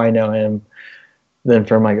more how I know him than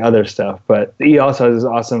from other stuff. But he also has this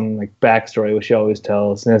awesome backstory, which he always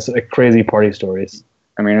tells, and it's crazy party stories.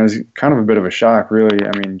 I mean, it was kind of a bit of a shock, really.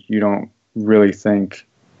 I mean, you don't really think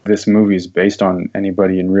this movie is based on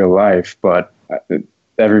anybody in real life, but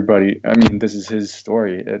everybody, I mean, this is his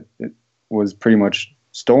story. It was pretty much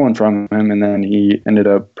stolen from him, and then he ended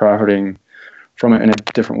up profiting from it in a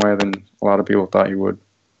different way than a lot of people thought he would.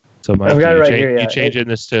 So, Mikey, you changing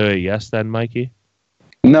this to a yes then, Mikey?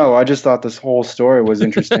 No, I just thought this whole story was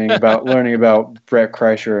interesting about learning about Bert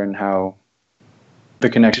Kreischer and how the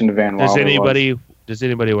connection to Van Wilder Does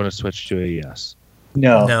anybody want to switch to a yes?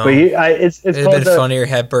 No. But it's It'd have been funnier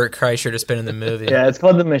had Bert Kreischer just been in the movie. Yeah, it's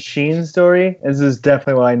called The Machine Story. This is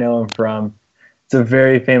definitely what I know him from. It's a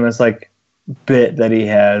very famous bit that he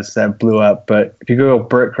has that blew up. But if you Google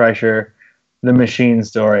Bert Kreischer, The Machine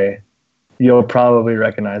Story, you'll probably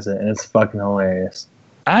recognize it, and it's fucking hilarious.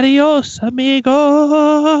 Adios,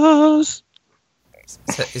 amigos.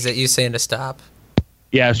 Is that you saying to stop?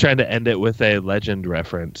 Yeah, I was trying to end it with a legend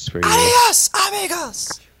reference for you. Adios,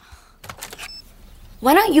 amigos.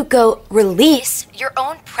 Why don't you go release your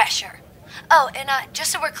own pressure? Oh, and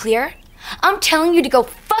just so we're clear, I'm telling you to go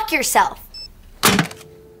fuck yourself.